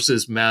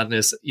versus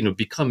madness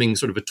becoming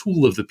sort of a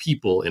tool of the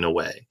people in a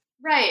way?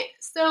 Right.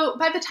 So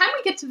by the time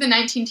we get to the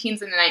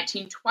 19-teens and the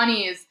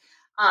 1920s,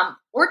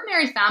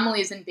 ordinary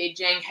families in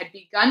Beijing had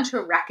begun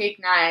to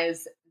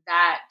recognize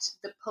that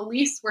the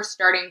police were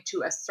starting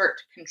to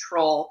assert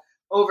control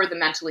over the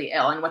mentally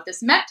ill. And what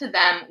this meant to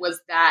them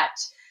was that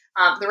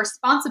the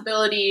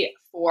responsibility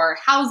for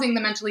housing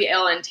the mentally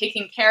ill and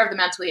taking care of the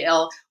mentally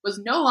ill was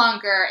no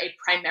longer a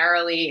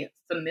primarily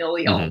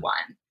familial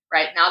one.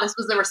 Right now, this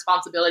was a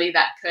responsibility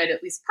that could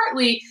at least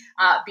partly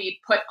be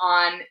put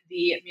on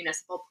the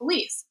municipal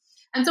police.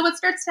 And so what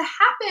starts to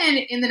happen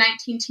in the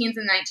 19-teens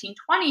and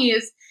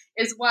 1920s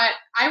is what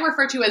I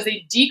refer to as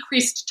a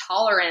decreased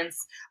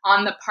tolerance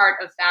on the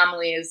part of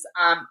families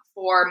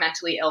for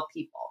mentally ill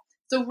people.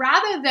 So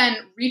rather than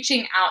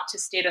reaching out to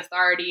state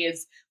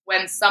authorities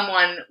when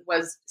someone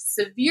was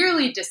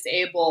severely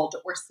disabled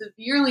or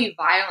severely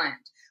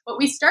violent, what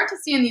we start to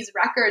see in these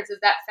records is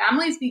that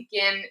families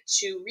begin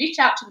to reach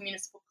out to the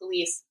municipal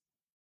police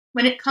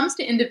when it comes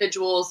to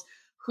individuals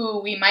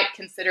who we might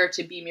consider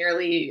to be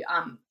merely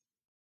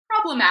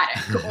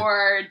problematic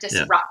or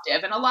disruptive.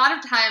 Yeah. And a lot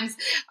of times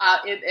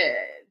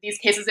these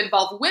cases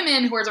involve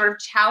women who are sort of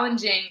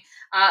challenging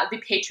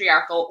the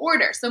patriarchal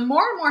order. So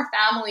more and more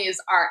families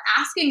are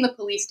asking the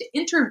police to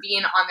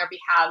intervene on their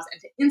behalves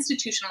and to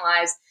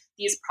institutionalize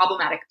these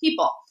problematic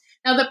people.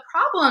 Now, the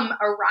problem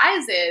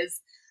arises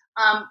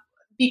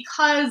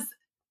because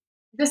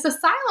this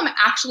asylum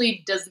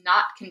actually does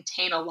not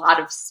contain a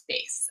lot of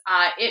space.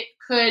 It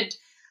could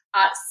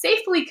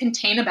safely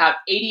contain about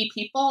 80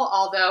 people,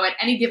 although at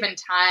any given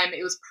time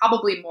it was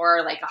probably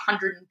more like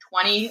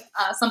 120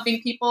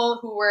 something people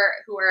who were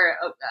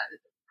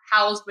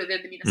housed within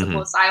the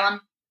municipal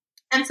asylum.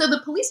 And so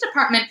the police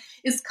department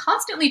is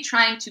constantly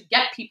trying to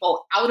get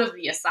people out of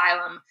the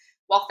asylum,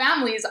 while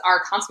families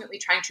are constantly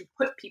trying to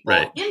put people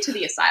into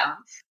the asylum.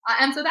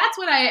 And so that's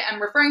what I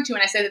am referring to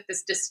when I say that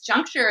this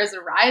disjuncture is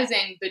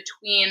arising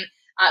between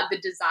the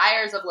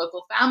desires of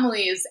local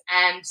families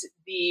and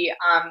the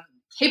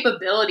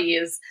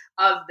capabilities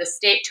of the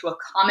state to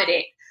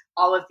accommodate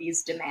all of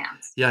these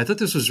demands. Yeah, I thought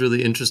this was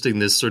really interesting,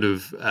 this sort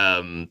of,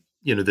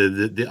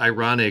 the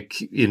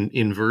ironic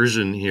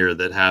inversion here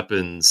that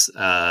happens.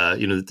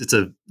 It's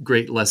a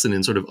great lesson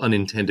in sort of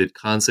unintended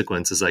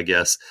consequences, I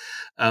guess.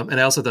 And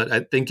I also thought,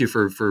 thank you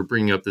for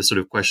bringing up this sort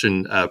of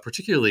question,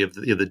 particularly of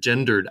the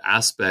gendered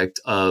aspect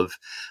of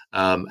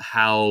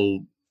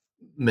how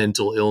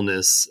mental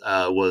illness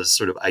was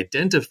sort of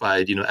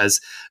identified,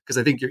 because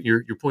I think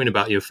your point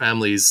about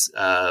families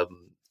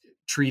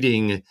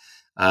treating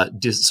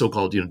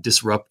so-called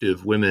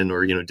disruptive women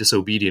or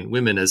disobedient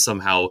women as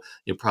somehow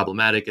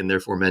problematic and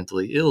therefore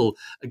mentally ill.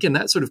 Again,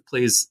 that sort of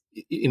plays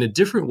in a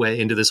different way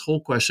into this whole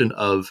question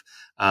of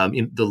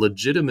the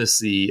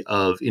legitimacy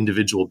of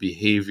individual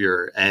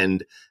behavior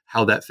and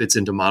how that fits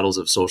into models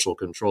of social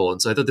control.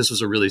 And so I thought this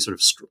was a really sort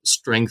of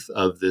strength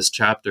of this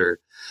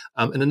chapter.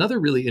 And another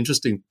really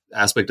interesting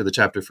aspect of the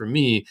chapter for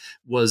me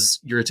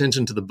was your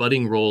attention to the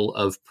budding role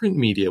of print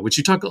media, which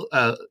you talk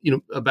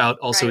about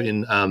also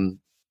in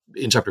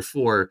chapter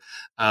 4,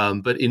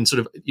 but in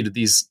sort of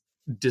these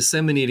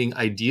disseminating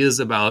ideas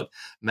about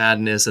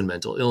madness and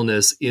mental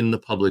illness in the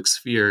public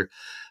sphere.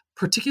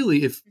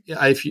 Particularly if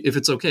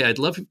it's okay, I'd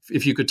love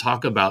if you could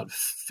talk about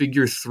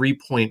figure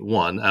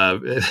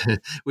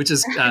 3.1, which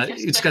is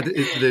it's got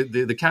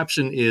the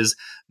caption is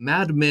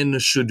 "Mad Men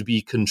Should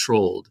Be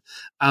Controlled."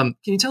 Can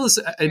you tell us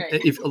a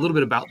little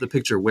bit about the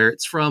picture, where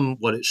it's from,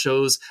 what it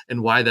shows,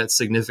 and why that's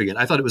significant?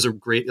 I thought it was a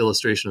great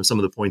illustration of some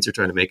of the points you're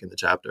trying to make in the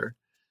chapter.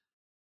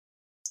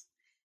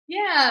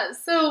 Yeah,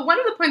 so one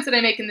of the points that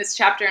I make in this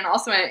chapter and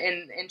also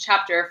in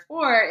chapter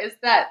 4 is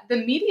that the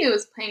media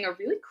is playing a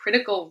really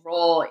critical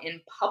role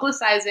in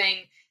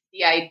publicizing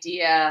the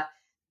idea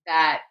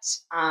that,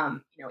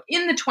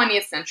 in the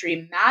 20th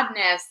century,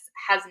 madness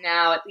has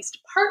now at least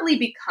partly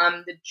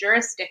become the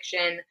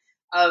jurisdiction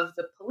of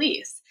the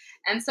police.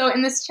 And so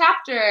in this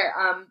chapter,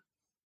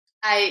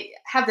 I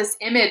have this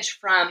image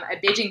from a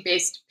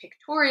Beijing-based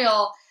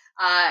pictorial,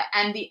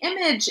 and the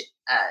image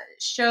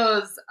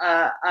shows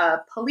a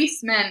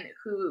policeman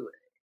who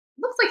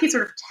looks like he's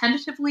sort of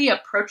tentatively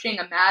approaching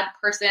a mad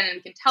person, and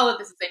we can tell that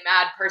this is a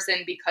mad person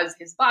because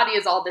his body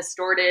is all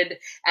distorted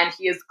and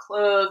he is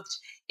clothed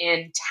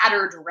in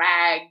tattered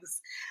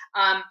rags.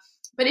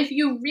 But if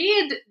you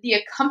read the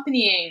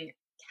accompanying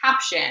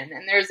caption,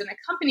 and there's an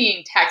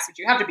accompanying text which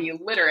you have to be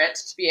literate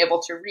to be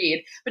able to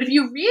read, but if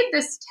you read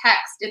this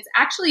text, it's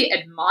actually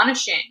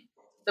admonishing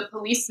the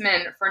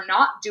policemen for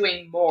not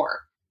doing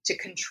more to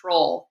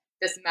control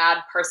this mad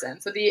person.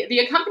 So the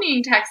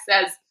accompanying text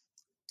says,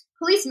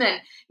 "Policeman,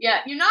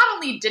 yeah, you not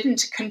only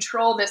didn't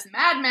control this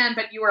madman,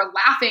 but you were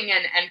laughing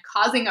and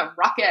causing a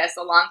ruckus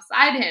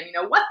alongside him.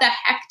 What the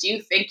heck do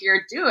you think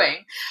you're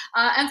doing?"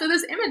 And so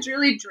this image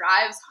really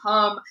drives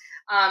home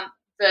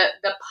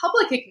the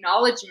public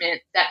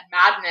acknowledgement that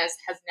madness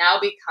has now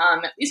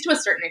become, at least to a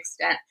certain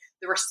extent,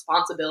 the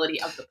responsibility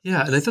of the police.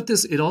 Yeah, and I thought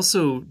it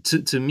also,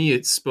 to me,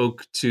 it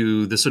spoke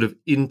to the sort of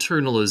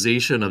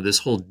internalization of this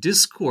whole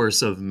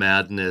discourse of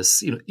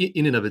madness,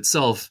 in and of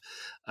itself,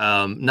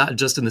 not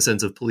just in the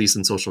sense of police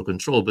and social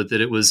control, but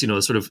that it was,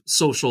 a sort of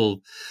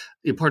social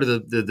part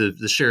of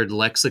the shared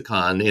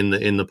lexicon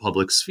in the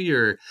public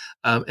sphere.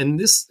 And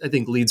this, I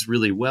think, leads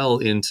really well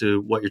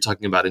into what you're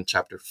talking about in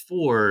chapter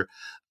 4,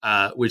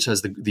 which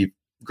has the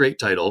great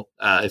title,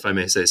 if I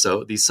may say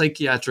so, The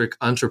Psychiatric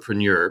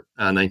Entrepreneur,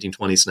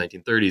 1920s to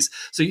 1930s.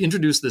 So you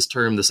introduced this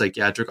term, the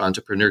psychiatric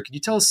entrepreneur. Can you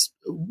tell us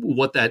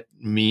what that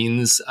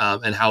means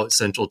and how it's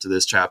central to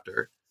this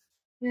chapter?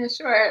 Yeah,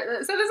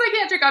 sure. So the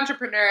psychiatric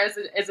entrepreneur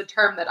is a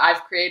term that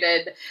I've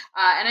created,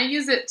 and I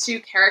use it to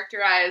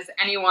characterize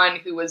anyone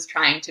who was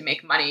trying to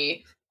make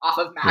money off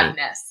of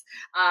madness.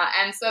 Right.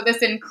 And so this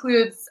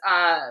includes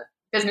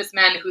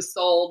businessmen who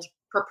sold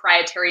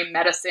proprietary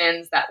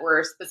medicines that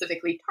were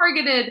specifically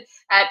targeted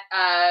at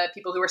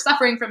people who were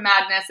suffering from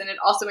madness. And it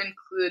also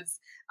includes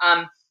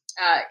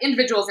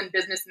individuals and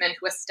businessmen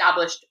who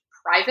established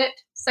private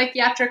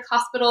psychiatric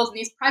hospitals. And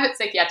these private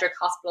psychiatric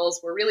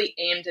hospitals were really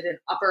aimed at an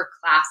upper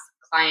class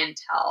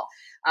clientele.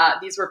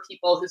 These were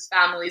people whose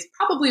families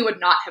probably would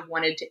not have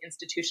wanted to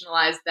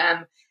institutionalize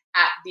them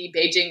at the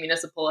Beijing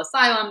Municipal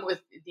Asylum with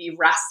the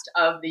rest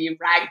of the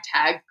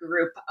ragtag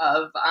group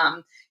of,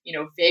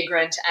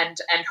 vagrant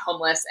and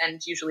homeless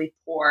and usually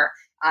poor,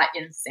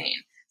 insane.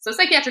 So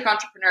psychiatric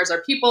entrepreneurs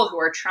are people who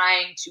are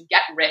trying to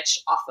get rich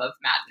off of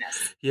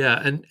madness. Yeah,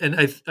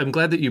 and I'm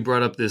glad that you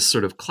brought up this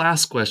sort of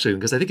class question,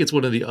 because I think it's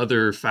one of the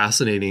other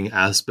fascinating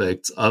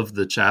aspects of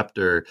the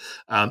chapter.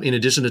 In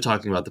addition to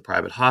talking about the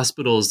private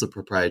hospitals, the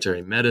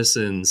proprietary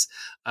medicines,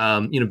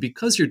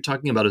 because you're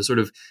talking about a sort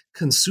of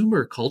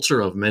consumer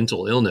culture of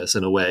mental illness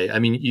in a way. I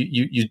mean,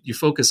 you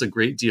focus a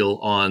great deal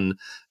on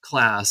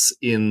class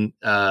in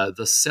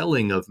the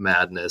selling of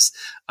madness.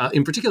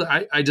 In particular,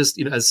 I just,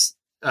 as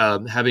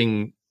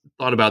having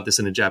thought about this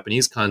in a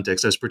Japanese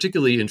context, I was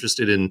particularly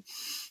interested in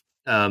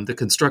the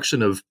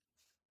construction of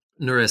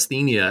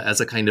neurasthenia as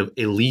a kind of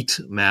elite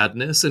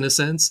madness in a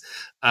sense.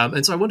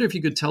 And so I wonder if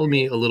you could tell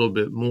me a little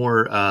bit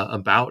more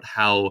about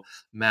how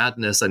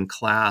madness and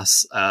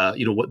class,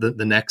 what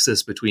the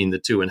nexus between the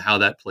two and how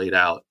that played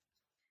out.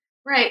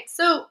 Right.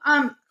 So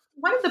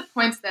one of the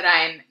points that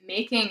I'm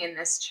making in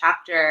this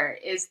chapter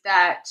is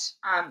that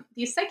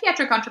these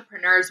psychiatric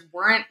entrepreneurs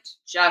weren't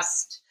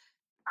just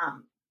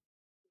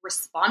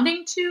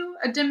responding to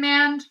a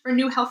demand for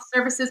new health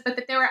services, but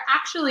that they were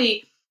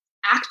actually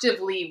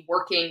actively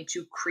working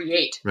to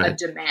create a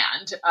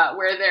demand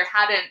where there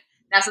hadn't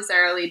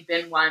necessarily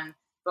been one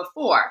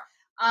before.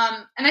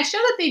 And I show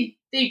that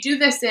they do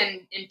this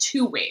in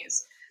two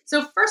ways.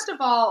 So first of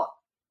all,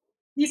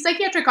 these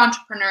psychiatric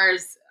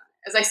entrepreneurs,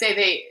 as I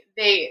say,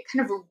 they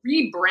kind of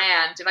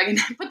rebrand, if I can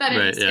put that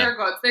in scare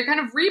quotes, they're kind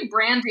of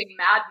rebranding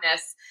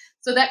madness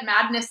so that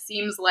madness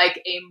seems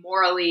like a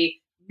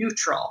morally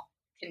neutral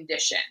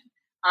condition.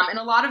 In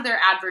a lot of their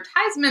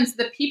advertisements,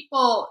 the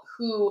people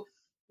who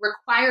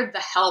required the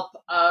help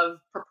of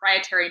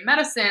proprietary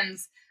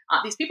medicines,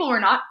 these people were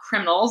not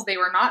criminals, they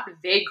were not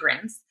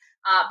vagrants,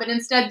 but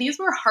instead these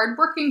were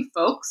hardworking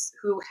folks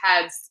who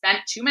had spent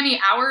too many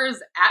hours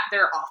at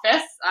their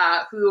office,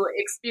 who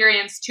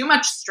experienced too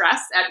much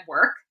stress at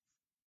work,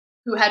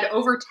 who had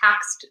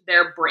overtaxed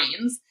their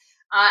brains.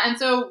 And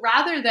so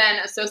rather than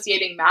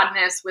associating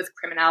madness with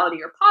criminality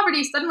or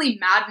poverty, suddenly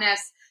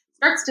madness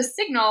starts to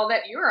signal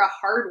that you're a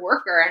hard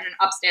worker and an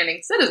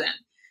upstanding citizen.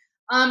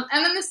 And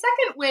then the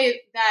second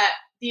way that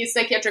these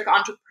psychiatric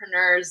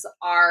entrepreneurs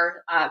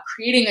are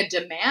creating a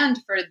demand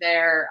for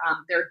their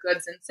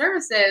goods and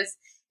services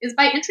is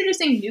by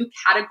introducing new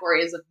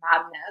categories of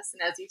madness.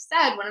 And as you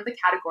said, one of the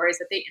categories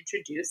that they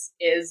introduce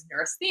is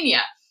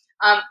neurasthenia.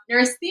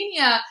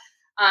 Neurasthenia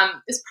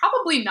is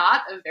probably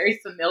not a very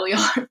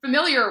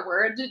familiar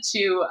word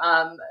to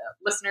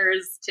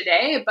listeners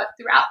today, but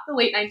throughout the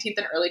late 19th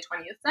and early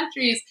 20th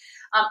centuries,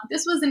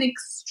 this was an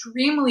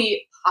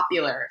extremely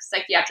popular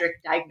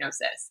psychiatric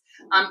diagnosis.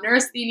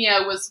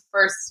 Neurasthenia was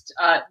first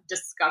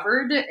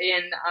discovered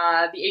in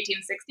the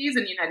 1860s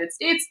in the United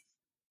States,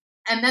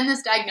 and then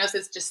this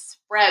diagnosis just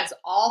spreads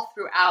all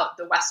throughout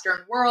the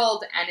Western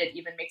world, and it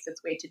even makes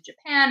its way to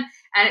Japan,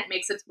 and it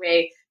makes its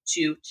way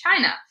to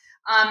China.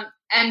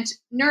 And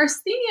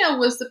neurasthenia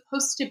was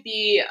supposed to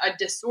be a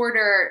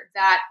disorder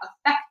that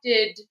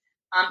affected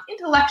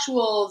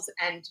intellectuals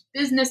and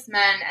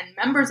businessmen and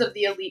members of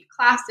the elite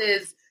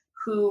classes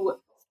who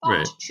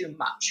thought too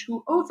much,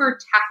 who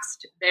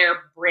overtaxed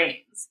their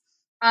brains.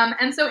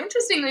 And so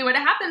interestingly, what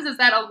happens is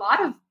that a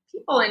lot of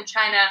people in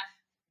China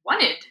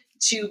wanted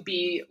to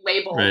be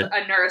labeled Right.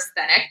 a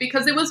neurasthenic,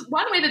 because it was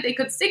one way that they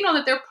could signal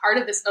that they're part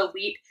of this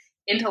elite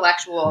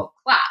intellectual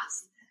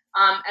class.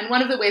 And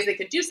one of the ways they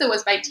could do so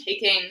was by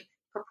taking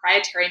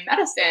proprietary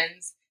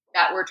medicines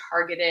that were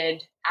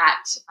targeted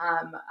at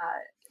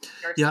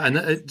Yeah,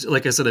 and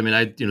like I said, I mean,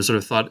 I sort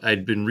of thought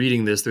I'd been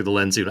reading this through the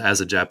lens,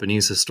 as a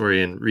Japanese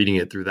historian, reading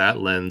it through that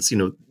lens.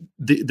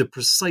 The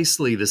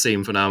precisely the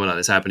same phenomenon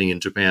is happening in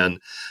Japan,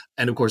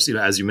 and of course,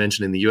 as you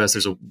mentioned, in the U.S.,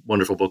 there's a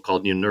wonderful book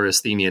called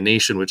Neurasthenia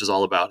Nation, which is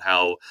all about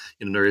how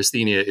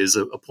neurasthenia is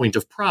a point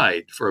of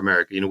pride for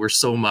America. We're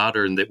so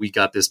modern that we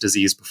got this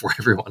disease before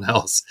everyone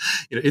else.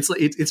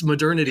 It's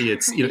modernity.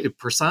 It's it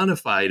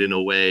personified in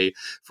a way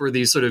for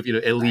these sort of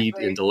elite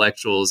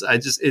intellectuals.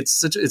 It's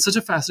such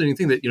a fascinating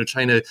thing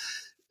that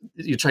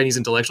Chinese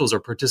intellectuals are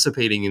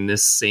participating in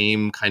this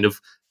same kind of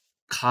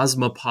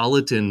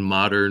cosmopolitan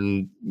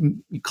modern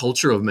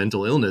culture of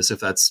mental illness,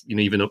 if that's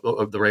even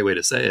the right way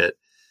to say it.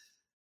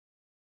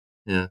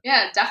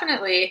 Yeah,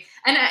 definitely.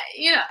 And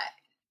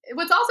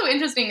what's also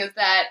interesting is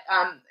that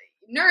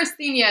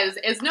neurasthenia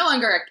is no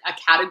longer a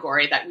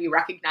category that we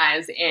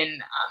recognize in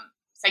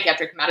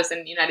psychiatric medicine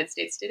in the United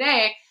States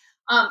today,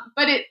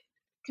 but it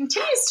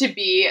continues to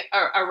be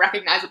a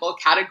recognizable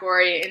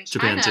category in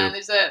China. And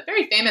there's a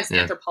very famous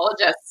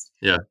anthropologist.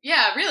 Yeah,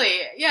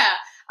 really. Yeah.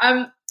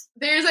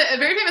 There's a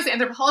very famous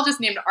anthropologist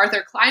named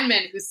Arthur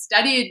Kleinman who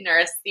studied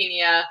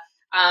neurasthenia,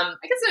 I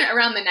guess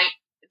around the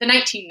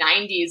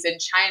 1990s in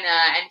China.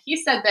 And he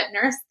said that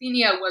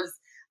neurasthenia was,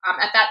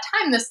 at that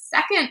time, the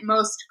second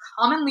most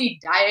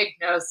commonly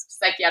diagnosed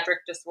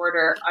psychiatric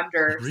disorder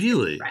under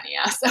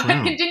schizophrenia. So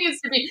it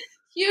continues to be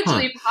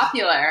hugely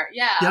popular.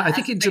 Yeah. I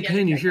think in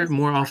Japan you hear it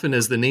more often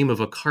as the name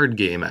of a card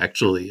game,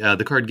 actually.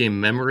 The card game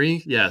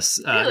Memory, yes,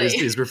 really?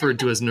 is referred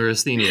to as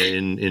neurasthenia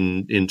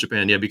in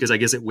Japan. Yeah, because I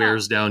guess it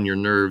wears down your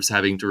nerves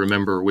having to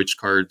remember which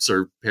cards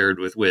are paired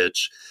with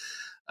which.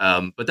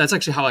 But that's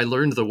actually how I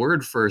learned the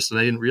word first, and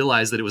I didn't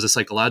realize that it was a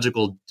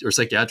psychological or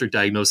psychiatric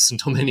diagnosis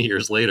until many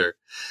years later.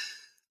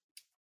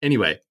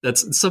 Anyway,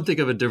 that's something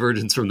of a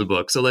divergence from the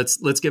book. So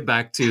let's get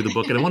back to the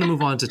book, and I want to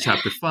move on to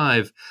chapter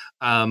 5,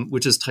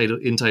 which is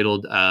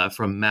entitled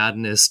 "From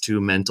Madness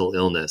to Mental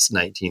Illness,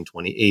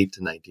 1928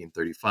 to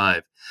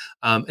 1935."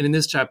 And in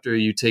this chapter,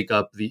 you take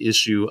up the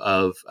issue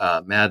of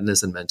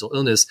madness and mental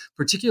illness,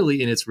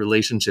 particularly in its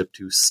relationship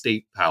to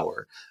state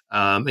power.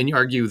 And you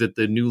argue that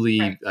the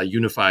newly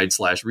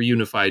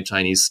unified/reunified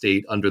Chinese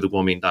state under the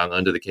Kuomintang,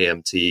 under the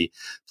KMT,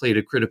 played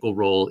a critical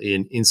role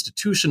in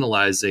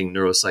institutionalizing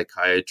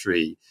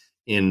neuropsychiatry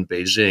in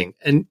Beijing.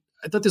 And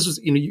I thought this was,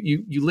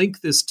 you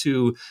link this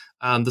to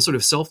the sort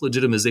of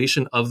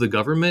self-legitimization of the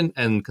government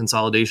and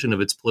consolidation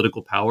of its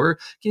political power.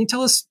 Can you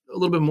tell us a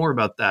little bit more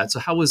about that? So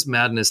how was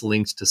madness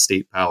linked to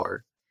state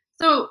power?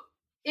 So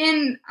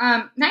in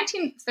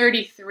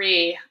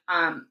 1933,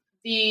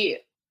 the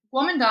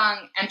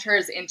Kuomintang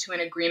enters into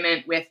an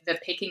agreement with the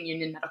Peking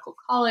Union Medical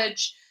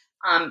College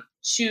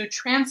to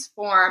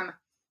transform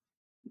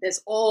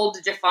this old,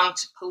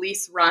 defunct,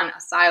 police-run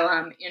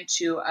asylum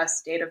into a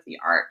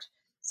state-of-the-art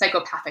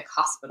psychopathic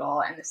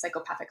hospital. And the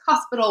psychopathic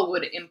hospital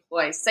would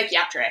employ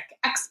psychiatric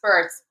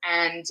experts,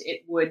 and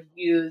it would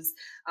use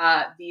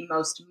the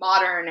most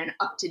modern and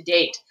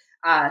up-to-date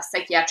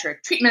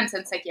psychiatric treatments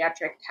and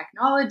psychiatric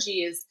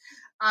technologies.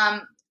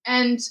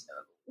 And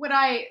what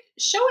I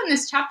show in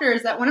this chapter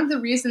is that one of the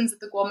reasons that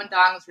the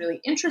Kuomintang was really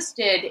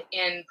interested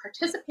in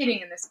participating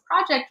in this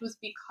project was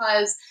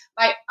because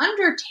by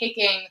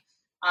undertaking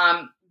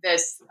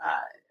this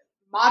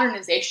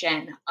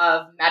modernization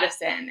of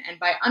medicine, and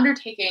by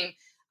undertaking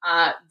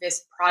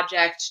this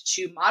project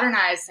to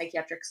modernize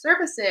psychiatric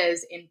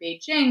services in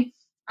Beijing,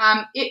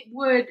 it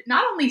would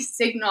not only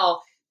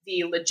signal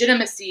the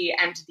legitimacy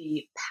and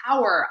the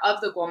power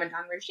of the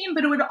Kuomintang regime,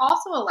 but it would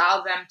also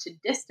allow them to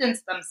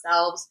distance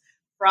themselves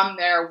from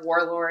their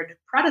warlord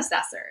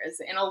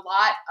predecessors. In a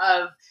lot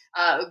of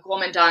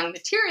Kuomintang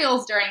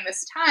materials during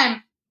this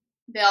time,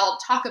 they'll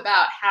talk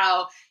about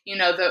how,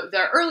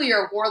 the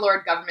earlier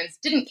warlord governments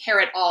didn't care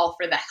at all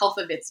for the health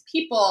of its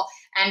people.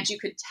 And you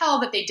could tell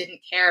that they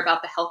didn't care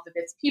about the health of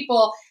its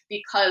people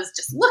because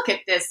just look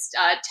at this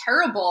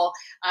terrible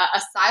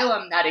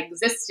asylum that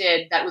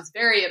existed that was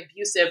very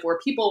abusive, where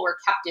people were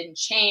kept in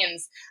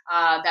chains,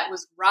 that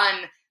was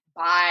run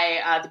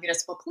by the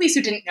municipal police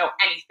who didn't know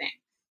anything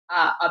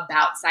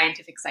about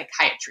scientific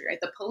psychiatry, right?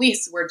 The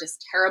police were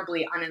just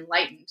terribly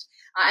unenlightened.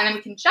 And then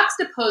we can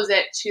juxtapose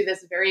it to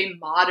this very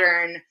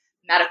modern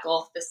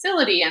medical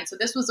facility. And so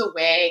this was a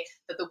way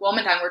that the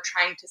Kuomintang were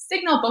trying to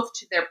signal both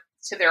to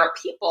their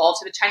people,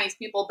 to the Chinese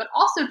people, but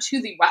also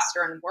to the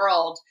Western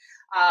world,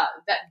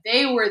 that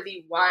they were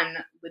the one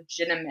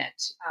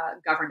legitimate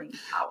governing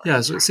power.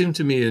 Yeah, so it seemed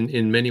to me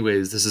in many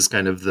ways, this is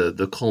kind of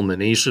the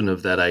culmination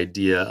of that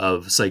idea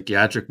of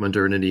psychiatric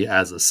modernity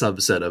as a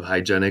subset of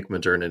hygienic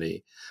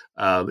modernity.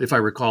 If I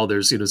recall,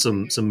 there's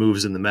some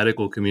moves in the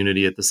medical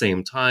community at the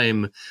same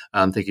time,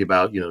 thinking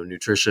about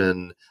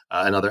nutrition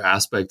and other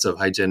aspects of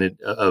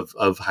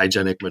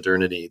hygienic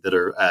modernity that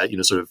are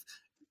sort of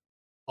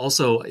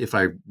also, if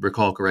I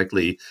recall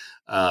correctly,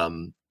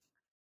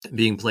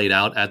 being played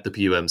out at the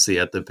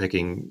PUMC, at the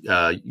Peking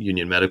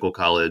Union Medical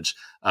College,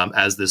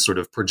 as this sort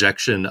of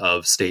projection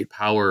of state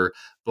power,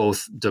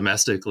 both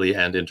domestically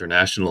and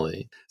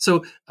internationally.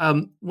 So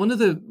one of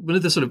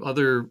the sort of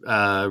other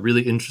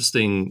really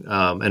interesting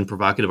and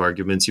provocative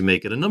arguments you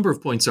make at a number of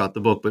points throughout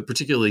the book, but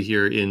particularly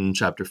here in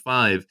Chapter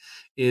 5,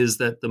 is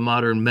that the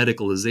modern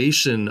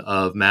medicalization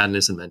of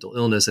madness and mental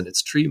illness and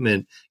its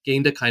treatment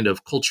gained a kind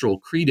of cultural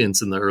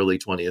credence in the early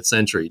 20th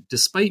century,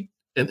 despite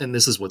and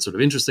this is what's sort of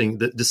interesting,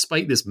 that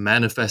despite this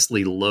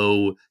manifestly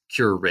low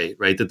cure rate,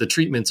 right, that the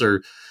treatments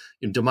are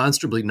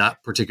demonstrably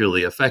not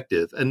particularly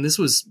effective. And this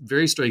was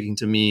very striking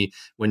to me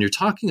when you're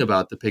talking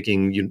about the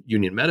Peking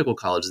Union Medical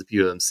College, the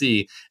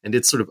PUMC, and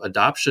its sort of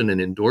adoption and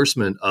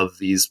endorsement of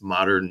these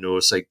modern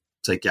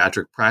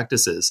neuropsychiatric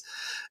practices.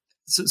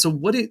 So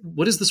what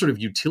is the sort of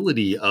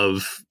utility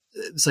of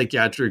this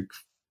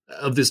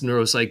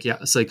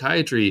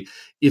neuropsychiatry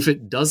if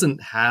it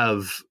doesn't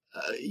have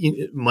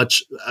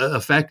much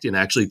effect in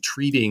actually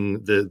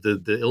treating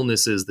the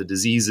illnesses, the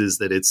diseases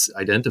that it's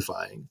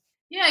identifying?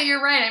 Yeah,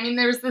 you're right. I mean,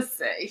 there's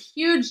this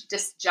huge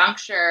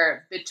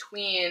disjuncture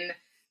between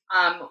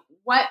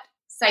what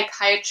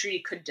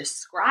psychiatry could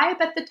describe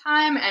at the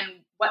time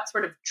and what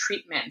sort of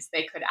treatments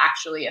they could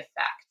actually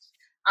affect.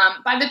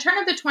 By the turn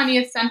of the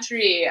 20th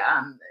century,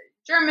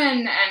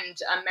 German and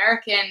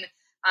American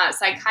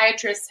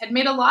psychiatrists had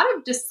made a lot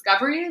of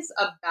discoveries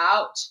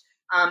about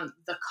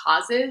the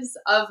causes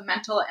of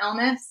mental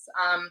illness.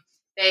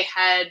 They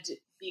had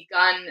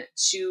begun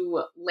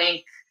to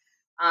link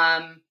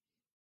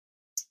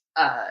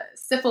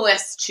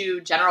syphilis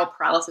to general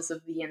paralysis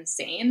of the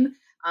insane.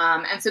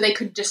 And so they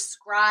could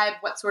describe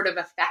what sort of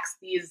effects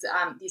these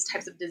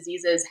types of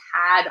diseases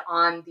had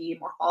on the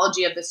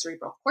morphology of the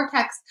cerebral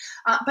cortex,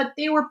 but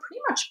they were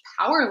pretty much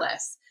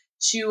powerless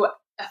to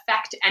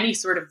affect any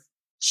sort of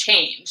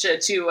change,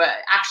 to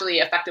actually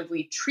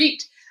effectively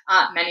treat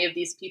many of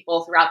these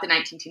people throughout the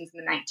 19 teens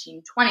and the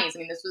 1920s. I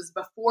mean, this was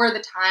before the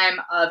time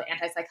of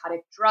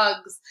antipsychotic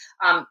drugs.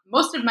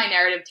 Most of my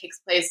narrative takes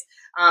place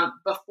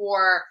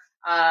before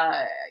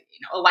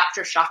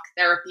electroshock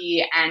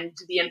therapy and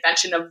the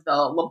invention of the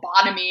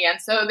lobotomy. And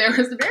so there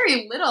was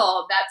very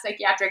little that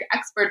psychiatric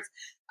experts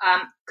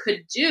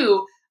could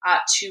do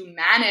to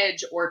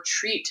manage or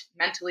treat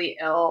mentally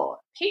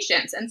ill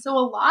patients. And so a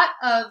lot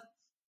of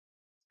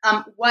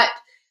what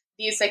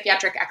these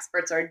psychiatric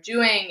experts are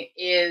doing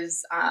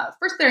is,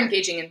 first, they're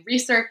engaging in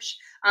research,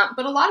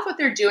 but a lot of what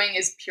they're doing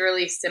is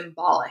purely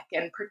symbolic.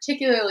 And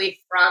particularly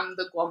from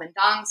the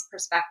Guomindang's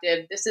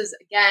perspective, this is,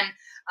 again,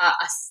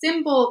 a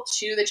symbol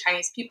to the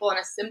Chinese people and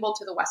a symbol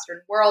to the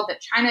Western world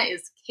that China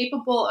is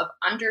capable of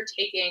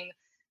undertaking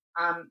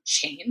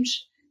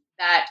change,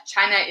 that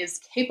China is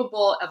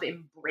capable of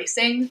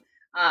embracing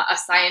a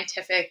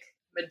scientific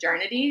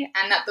modernity,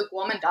 and that the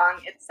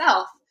Guomindang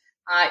itself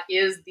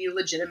is the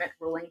legitimate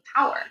ruling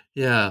power.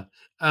 Yeah.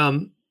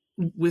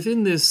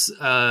 Within this,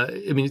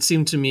 it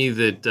seemed to me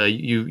that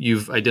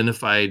you've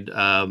identified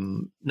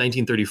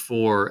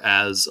 1934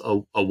 as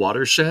a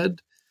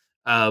watershed.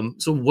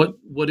 So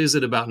what is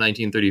it about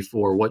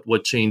 1934?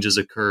 What changes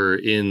occur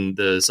in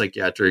the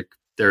psychiatric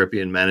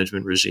therapy and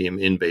management regime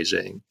in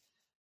Beijing?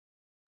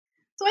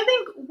 So I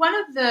think one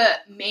of the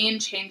main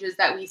changes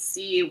that we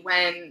see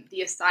when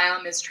the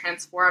asylum is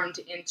transformed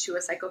into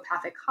a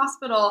psychopathic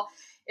hospital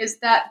is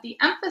that the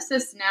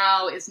emphasis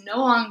now is no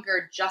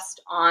longer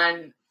just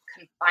on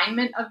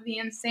confinement of the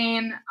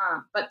insane,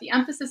 but the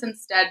emphasis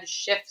instead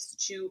shifts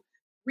to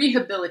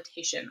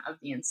rehabilitation of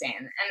the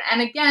insane.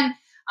 And again,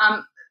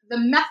 the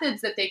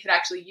methods that they could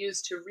actually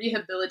use to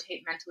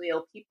rehabilitate mentally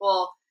ill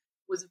people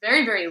was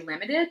very, very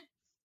limited.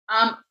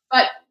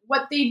 But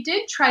what they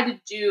did try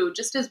to do,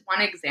 just as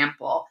one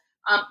example,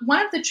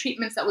 one of the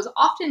treatments that was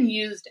often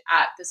used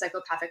at the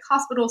psychopathic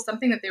hospital is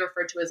something that they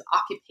referred to as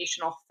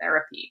occupational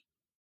therapy.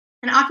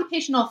 And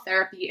occupational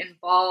therapy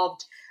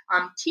involved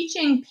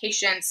teaching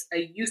patients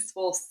a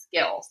useful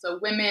skill. So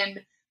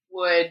women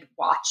would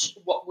wash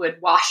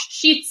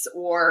sheets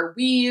or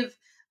weave.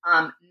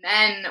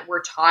 Men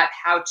were taught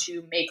how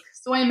to make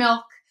soy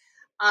milk.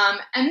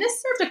 And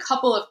this served a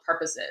couple of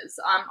purposes.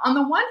 On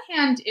the one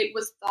hand, it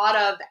was thought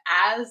of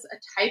as a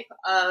type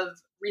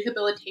of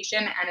rehabilitation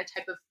and a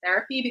type of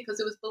therapy because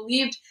it was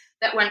believed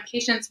that when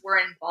patients were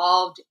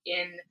involved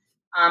in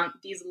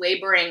these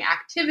laboring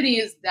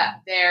activities,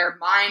 that their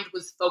mind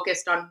was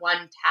focused on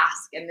one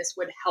task, and this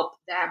would help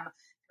them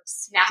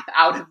snap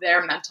out of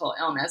their mental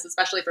illness,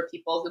 especially for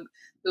people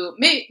who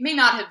may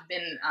not have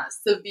been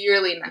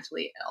severely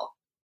mentally ill.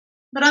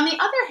 But on the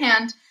other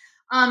hand,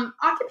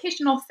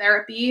 occupational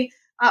therapy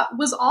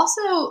was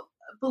also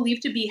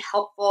believed to be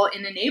helpful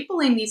in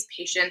enabling these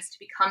patients to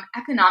become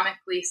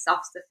economically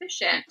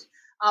self-sufficient,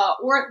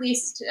 or at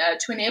least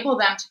to enable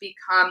them to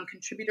become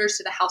contributors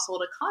to the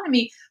household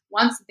economy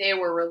once they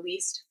were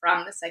released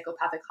from the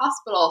psychopathic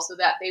hospital, so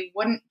that they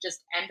wouldn't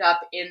just end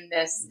up in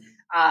this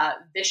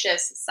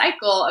vicious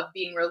cycle of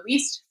being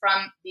released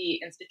from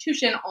the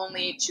institution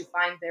only to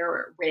find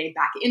their way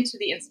back into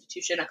the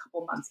institution a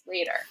couple months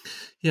later.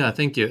 Yeah,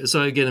 thank you.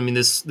 So again,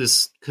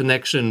 this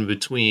connection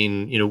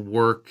between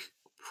work,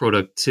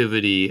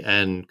 productivity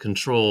and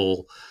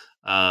control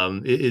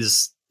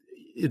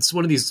it's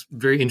one of these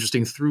very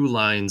interesting through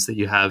lines that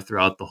you have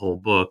throughout the whole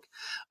book.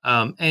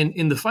 And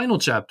in the final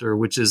chapter,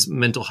 which is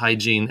Mental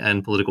Hygiene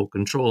and Political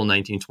Control,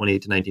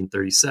 1928 to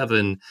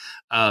 1937,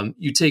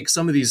 you take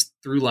some of these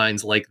through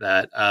lines like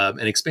that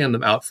and expand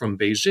them out from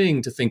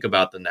Beijing to think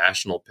about the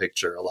national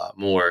picture a lot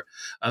more.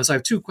 So I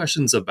have two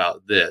questions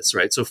about this,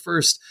 right? So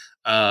first,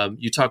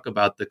 you talk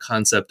about the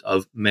concept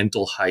of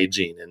mental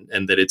hygiene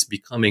and that it's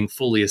becoming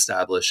fully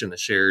established in a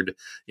shared,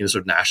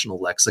 sort of national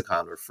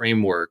lexicon or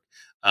framework.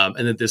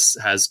 And that this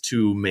has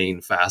two main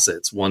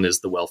facets. One is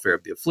the welfare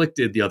of the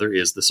afflicted. The other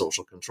is the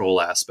social control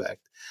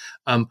aspect.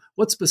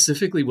 What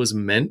specifically was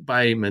meant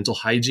by mental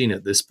hygiene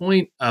at this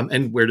point?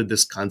 And where did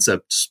this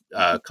concept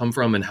come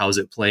from? And how is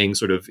it playing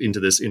sort of into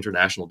this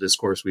international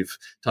discourse we've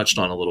touched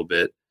on a little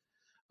bit?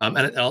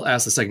 And I'll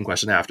ask the second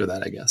question after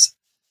that, I guess.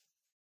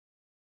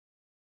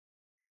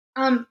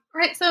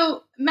 Right.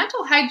 So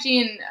mental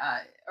hygiene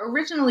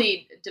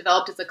originally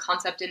developed as a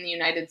concept in the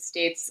United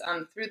States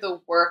through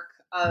the work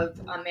of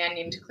a man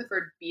named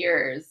Clifford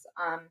Beers.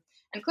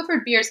 And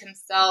Clifford Beers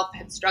himself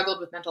had struggled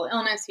with mental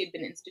illness. He had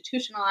been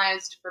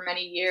institutionalized for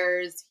many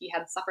years. He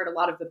had suffered a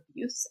lot of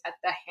abuse at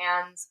the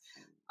hands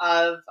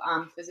of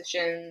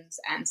physicians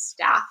and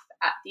staff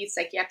at these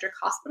psychiatric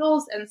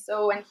hospitals. And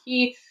so when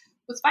he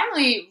was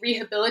finally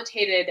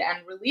rehabilitated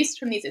and released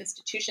from these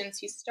institutions,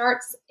 he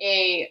starts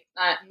a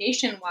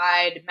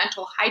nationwide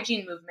mental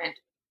hygiene movement.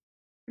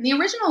 And the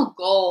original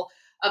goal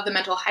of the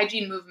mental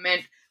hygiene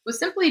movement was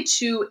simply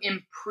to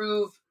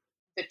improve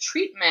the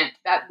treatment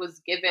that was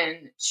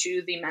given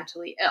to the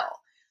mentally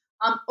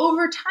ill.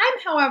 Over time,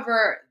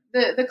 however,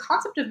 the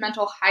concept of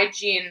mental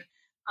hygiene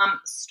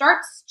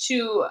starts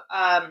to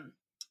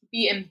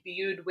be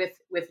imbued with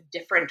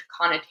different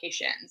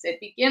connotations. It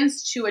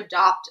begins to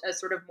adopt a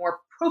sort of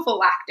more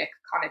prophylactic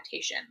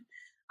connotation.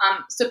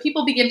 So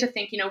people begin to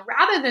think,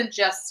 rather than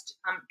just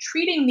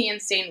treating the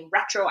insane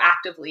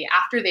retroactively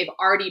after they've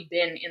already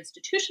been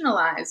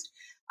institutionalized,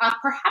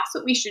 perhaps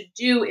what we should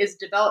do is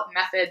develop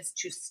methods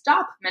to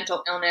stop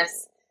mental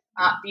illness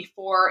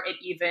before it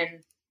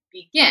even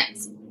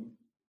begins.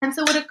 And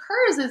so what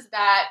occurs is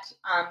that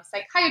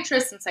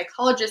psychiatrists and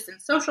psychologists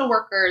and social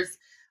workers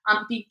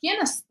begin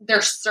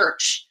their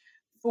search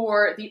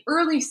for the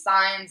early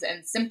signs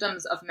and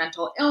symptoms of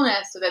mental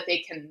illness so that they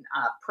can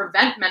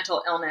prevent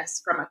mental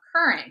illness from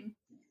occurring.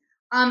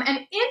 And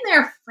in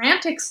their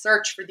frantic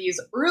search for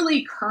these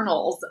early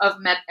kernels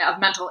of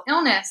mental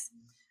illness,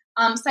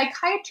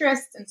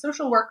 psychiatrists and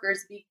social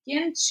workers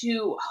begin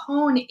to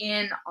hone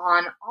in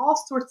on all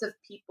sorts of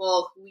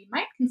people who we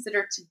might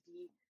consider to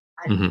be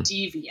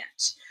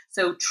deviant.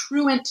 So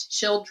truant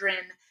children,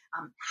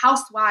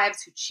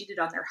 housewives who cheated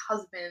on their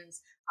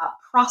husbands,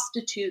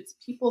 prostitutes,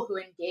 people who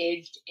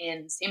engaged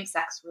in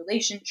same-sex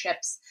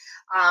relationships.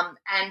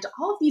 And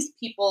all of these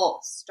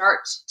people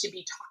start to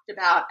be talked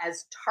about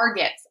as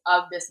targets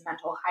of this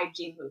mental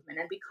hygiene movement.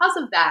 And because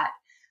of that,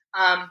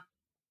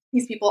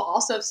 these people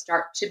also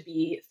start to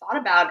be thought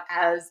about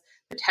as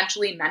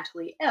potentially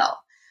mentally ill.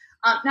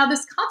 Now,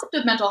 this concept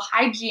of mental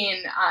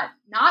hygiene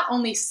not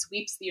only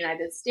sweeps the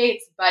United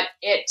States, but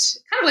it,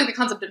 kind of like the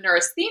concept of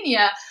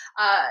neurasthenia,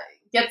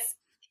 gets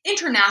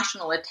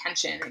international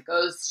attention. It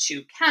goes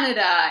to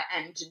Canada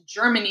and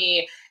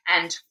Germany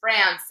and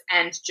France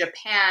and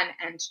Japan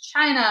and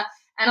China.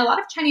 And a lot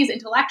of Chinese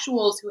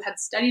intellectuals who had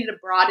studied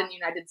abroad in the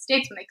United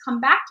States, when they come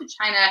back to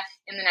China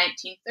in the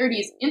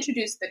 1930s,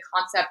 introduced the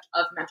concept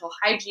of mental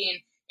hygiene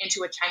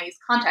into a Chinese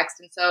context.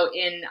 And so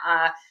in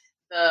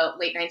the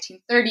late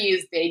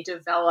 1930s, they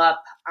develop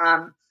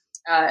an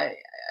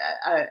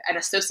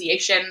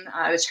association,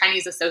 the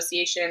Chinese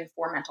Association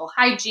for Mental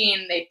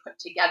Hygiene. They put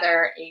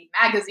together a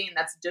magazine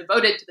that's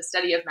devoted to the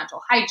study of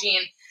mental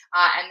hygiene,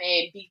 and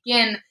they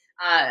begin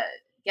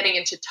getting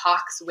into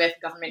talks with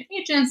government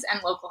agents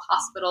and local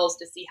hospitals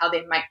to see how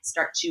they might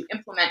start to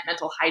implement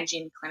mental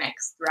hygiene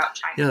clinics throughout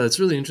China. Yeah, that's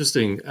really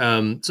interesting.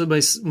 So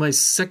my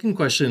second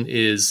question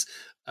is,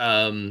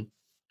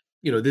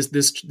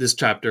 this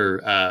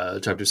chapter,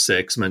 chapter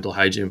 6, mental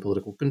hygiene and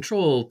political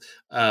control,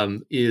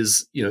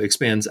 is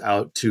expands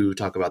out to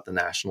talk about the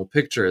national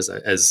picture, as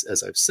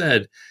I've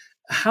said.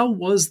 How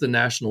was the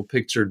national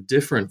picture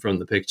different from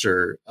the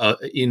picture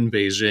in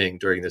Beijing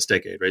during this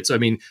decade, right? So, I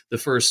mean, the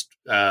first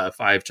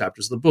 5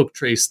 chapters of the book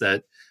trace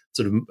that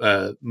sort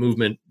of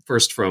movement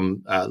first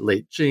from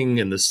late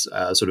Qing and this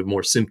sort of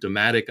more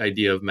symptomatic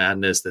idea of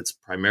madness that's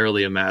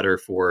primarily a matter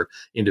for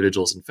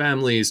individuals and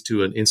families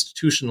to an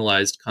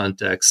institutionalized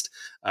context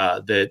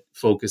that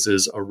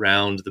focuses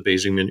around the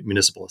Beijing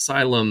Municipal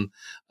Asylum.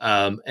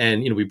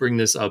 And, we bring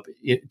this up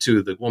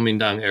to the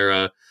Kuomintang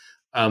era.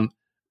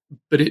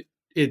 But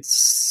it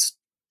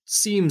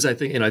seems, I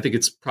think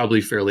it's probably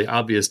fairly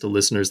obvious to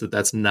listeners that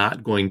that's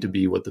not going to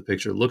be what the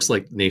picture looks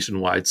like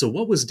nationwide. So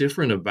what was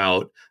different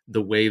about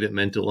the way that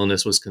mental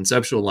illness was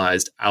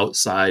conceptualized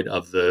outside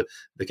of the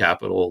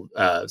capital,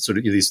 sort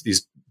of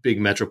these big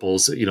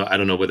metropoles? I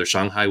don't know whether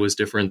Shanghai was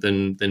different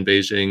than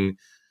Beijing.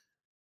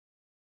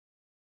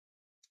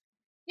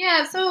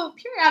 Yeah, so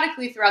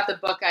periodically throughout the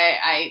book,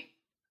 I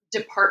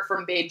depart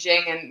from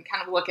Beijing and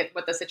kind of look at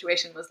what the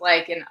situation was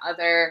like in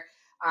other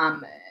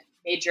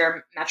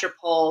major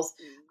metropoles.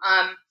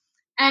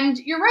 And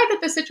you're right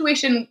that the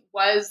situation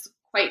was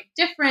quite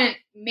different,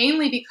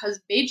 mainly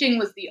because Beijing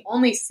was the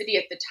only city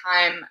at the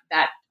time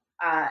that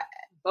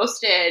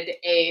boasted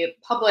a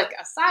public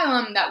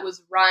asylum that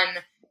was run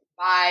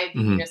by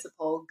the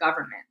municipal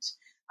government.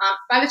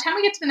 By the time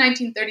we get to the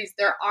 1930s,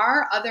 there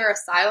are other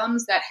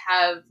asylums that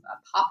have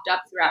popped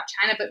up throughout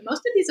China, but most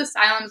of these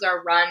asylums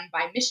are run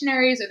by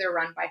missionaries or they're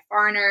run by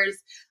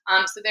foreigners.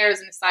 So there's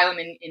an asylum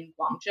in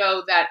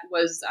Guangzhou that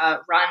was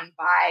run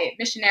by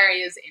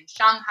missionaries in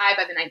Shanghai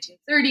by the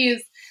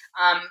 1930s.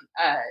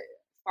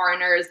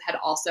 Foreigners had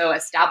also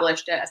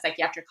established a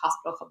psychiatric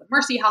hospital called the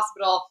Mercy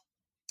Hospital.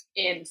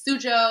 In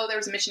Suzhou, there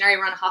was a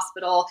missionary-run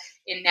hospital.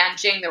 In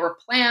Nanjing, there were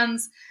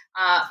plans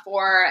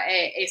for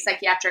a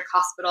psychiatric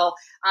hospital.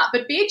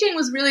 But Beijing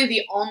was really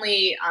the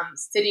only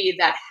city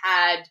that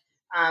had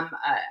a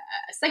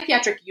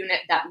psychiatric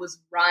unit that was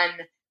run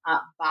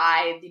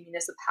by the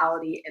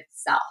municipality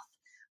itself.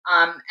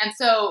 And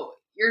so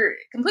you're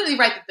completely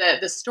right that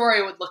the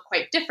story would look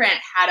quite different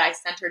had I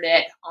centered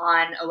it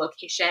on a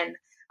location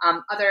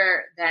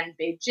other than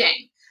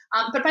Beijing.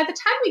 But by the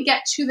time we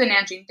get to the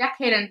Nanjing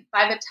Decade, and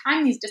by the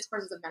time these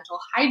discourses of mental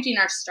hygiene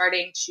are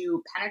starting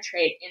to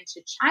penetrate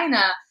into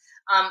China,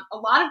 a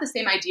lot of the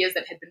same ideas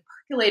that had been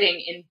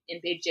percolating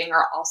in Beijing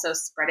are also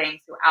spreading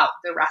throughout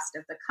the rest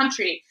of the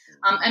country.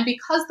 And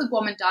because the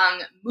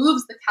Kuomintang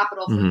moves the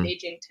capital from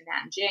Beijing to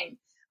Nanjing,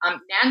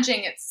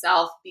 Nanjing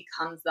itself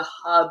becomes the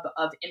hub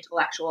of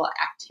intellectual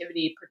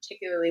activity,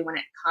 particularly when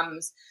it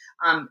comes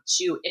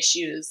to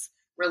issues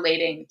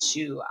relating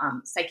to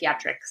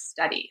psychiatric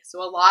study.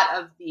 So a lot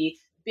of the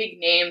big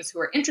names who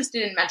are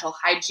interested in mental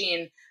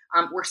hygiene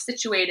were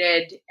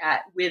situated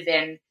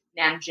within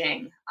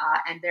Nanjing,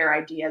 and their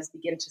ideas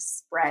begin to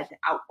spread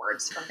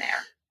outwards from there.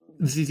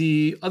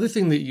 The other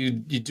thing that you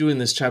do in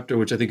this chapter,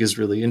 which I think is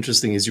really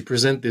interesting, is you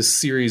present this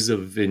series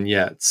of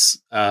vignettes.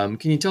 Can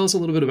you tell us a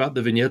little bit about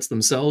the vignettes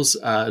themselves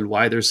and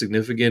why they're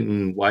significant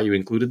and why you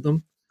included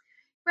them?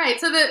 Right.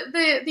 So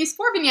these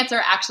 4 vignettes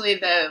are actually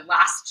the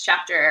last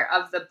chapter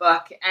of the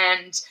book.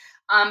 And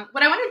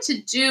what I wanted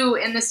to do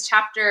in this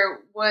chapter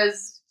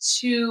was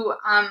to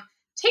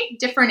take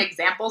different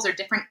examples or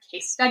different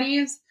case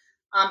studies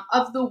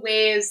of the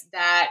ways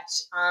that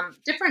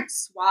different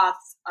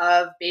swaths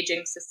of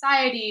Beijing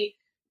society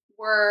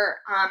were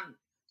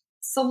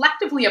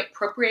selectively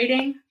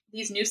appropriating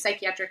these new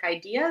psychiatric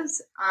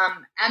ideas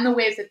and the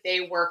ways that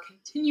they were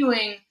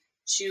continuing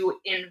to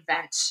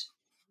invent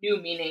new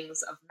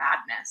meanings of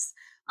madness.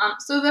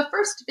 So the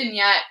first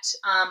vignette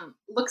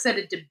looks at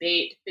a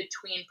debate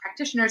between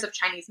practitioners of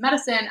Chinese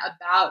medicine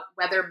about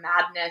whether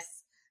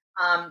madness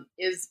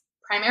is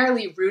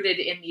primarily rooted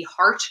in the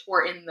heart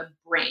or in the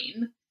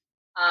brain.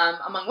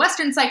 Among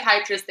Western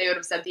psychiatrists, they would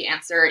have said the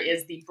answer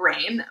is the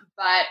brain,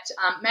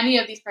 but many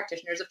of these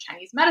practitioners of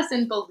Chinese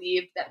medicine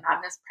believe that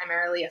madness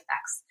primarily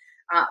affects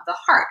the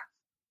heart.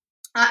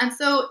 And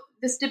so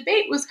this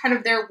debate was kind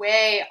of their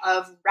way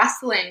of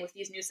wrestling with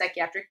these new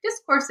psychiatric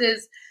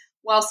discourses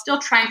while still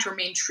trying to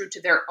remain true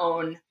to their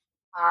own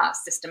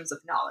systems of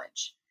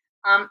knowledge.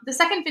 The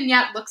second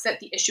vignette looks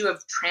at the issue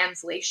of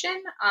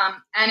translation,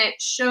 and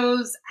it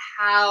shows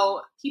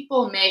how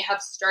people may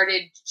have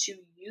started to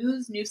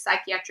use new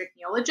psychiatric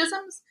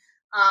neologisms,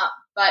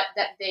 but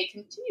that they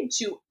continue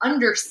to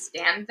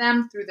understand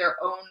them through their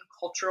own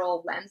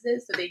cultural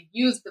lenses. So they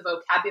use the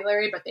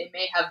vocabulary, but they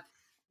may have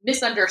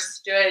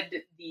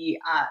misunderstood the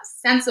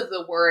sense of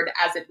the word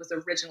as it was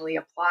originally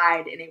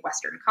applied in a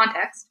Western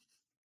context.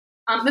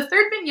 The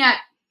third vignette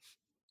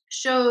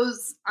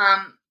shows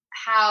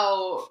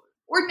how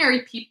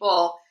ordinary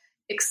people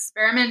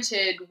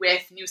experimented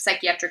with new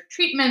psychiatric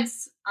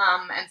treatments,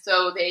 and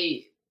so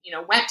they,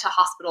 went to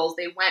hospitals,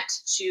 they went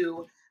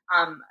to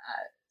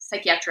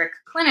psychiatric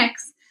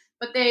clinics,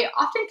 but they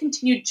often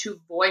continued to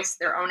voice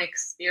their own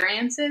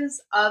experiences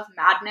of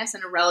madness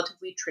in a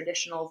relatively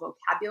traditional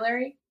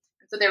vocabulary.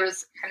 And so there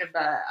was kind of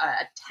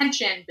a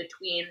tension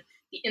between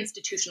the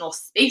institutional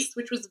space,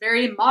 which was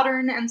very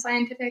modern and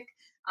scientific,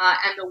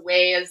 and the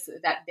ways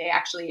that they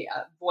actually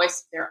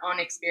voiced their own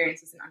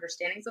experiences and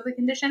understandings of the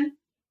condition.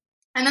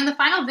 And then the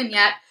final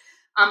vignette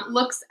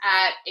looks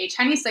at a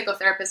Chinese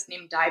psychotherapist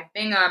named Dai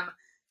Bingham,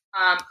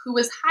 who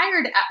was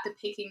hired at the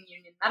Peking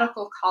Union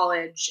Medical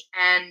College,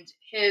 and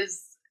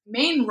his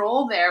main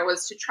role there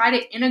was to try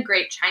to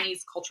integrate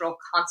Chinese cultural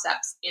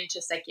concepts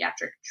into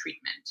psychiatric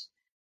treatment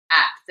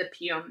at the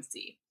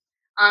PUMC.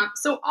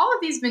 So all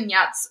of these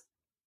vignettes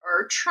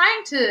are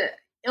trying to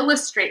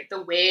illustrate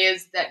the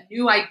ways that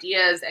new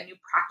ideas and new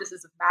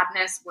practices of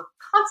madness were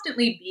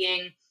constantly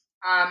being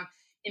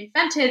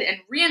invented and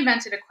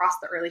reinvented across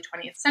the early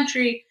 20th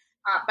century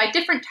by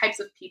different types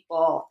of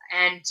people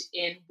and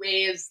in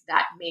ways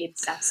that made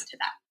sense to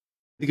them.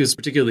 I think it was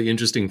particularly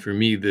interesting for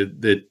me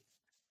that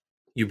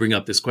you bring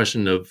up this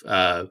question of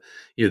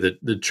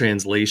the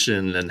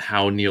translation and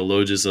how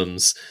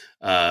neologisms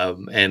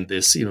and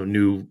this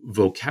new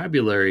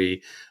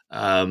vocabulary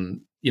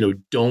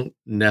don't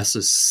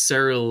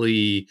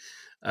necessarily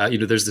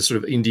there's this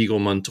sort of Inigo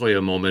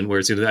Montoya moment where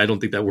it's, I don't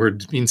think that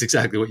word means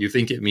exactly what you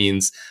think it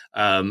means,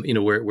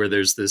 where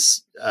there's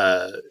this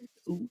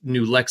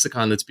new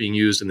lexicon that's being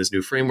used and this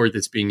new framework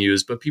that's being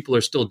used, but people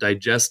are still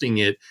digesting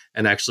it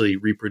and actually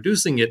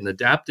reproducing it and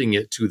adapting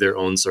it to their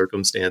own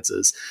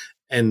circumstances.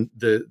 And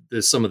the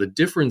some of the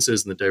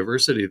differences in the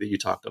diversity that you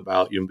talk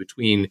about,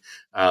 between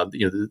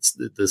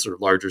the sort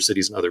of larger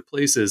cities and other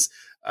places,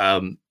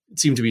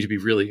 seem to me to be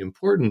really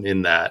important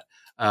in that.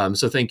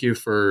 So thank you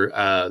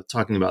for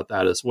talking about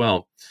that as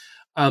well.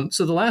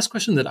 So the last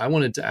question that I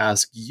wanted to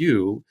ask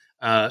you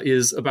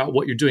is about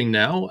what you're doing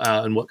now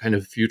and what kind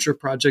of future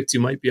projects you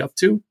might be up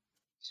to.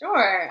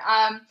 Sure.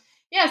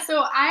 So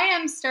I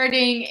am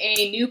starting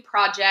a new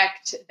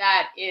project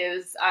that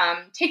is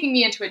taking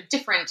me into a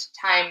different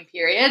time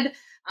period.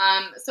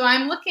 So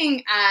I'm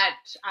looking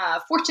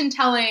at fortune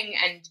telling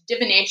and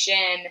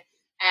divination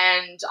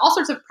and all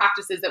sorts of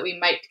practices that we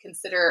might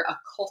consider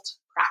occult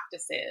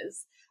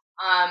practices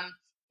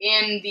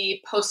in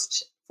the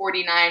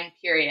post-49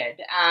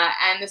 period.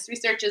 And this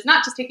research is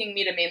not just taking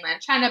me to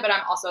mainland China, but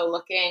I'm also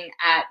looking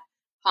at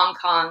Hong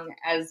Kong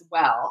as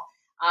well.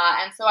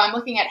 And so I'm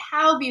looking at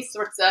how these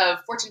sorts of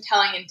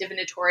fortune-telling and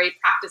divinatory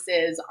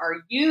practices are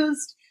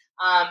used,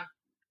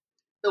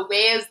 the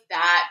ways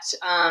that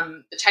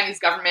the Chinese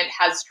government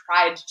has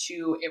tried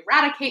to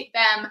eradicate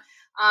them,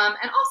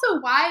 and also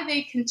why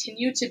they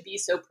continue to be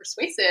so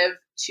persuasive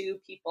to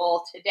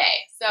people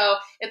today. So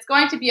it's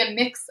going to be a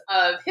mix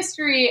of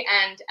history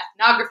and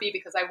ethnography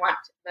because I want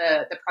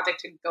the project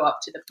to go up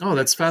to the... Oh,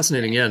 that's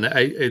fascinating. Yeah, and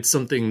it's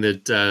something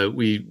that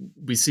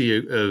we see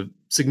a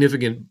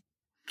significant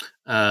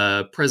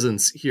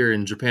presence here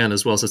in Japan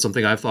as well. So it's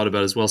something I've thought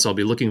about as well. So I'll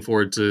be looking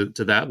forward to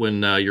that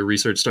when your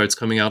research starts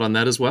coming out on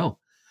that as well.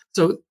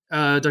 So,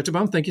 Dr.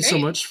 Baum, thank you so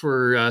much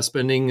for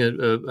spending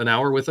an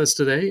hour with us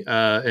today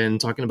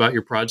and talking about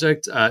your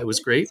project. It was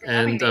great,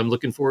 and I'm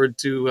looking forward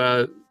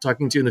to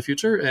talking to you in the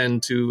future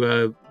and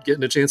to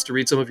getting a chance to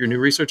read some of your new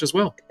research as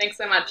well. Thanks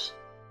so much.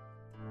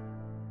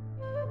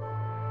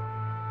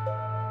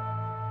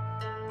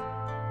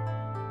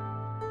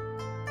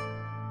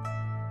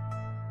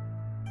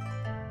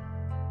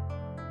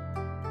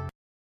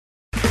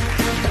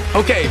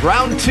 Okay,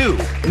 round two.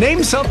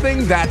 Name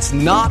something that's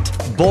not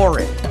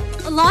boring.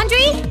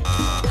 Laundry?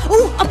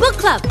 Ooh, a book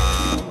club.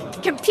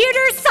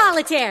 Computer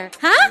solitaire,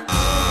 huh?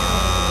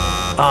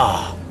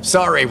 Ah,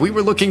 sorry, we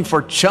were looking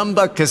for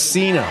Chumba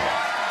Casino.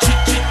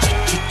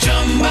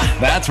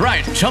 That's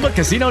right,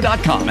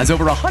 ChumbaCasino.com has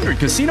over 100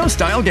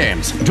 casino-style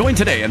games. Join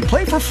today and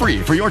play for free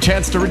for your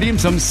chance to redeem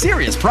some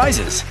serious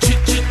prizes.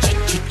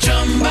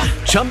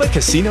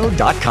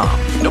 ChumbaCasino.com.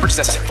 No purchase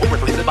necessary. Void where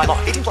prohibited by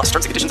law. 18+ terms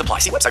and conditions apply.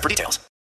 See website for details.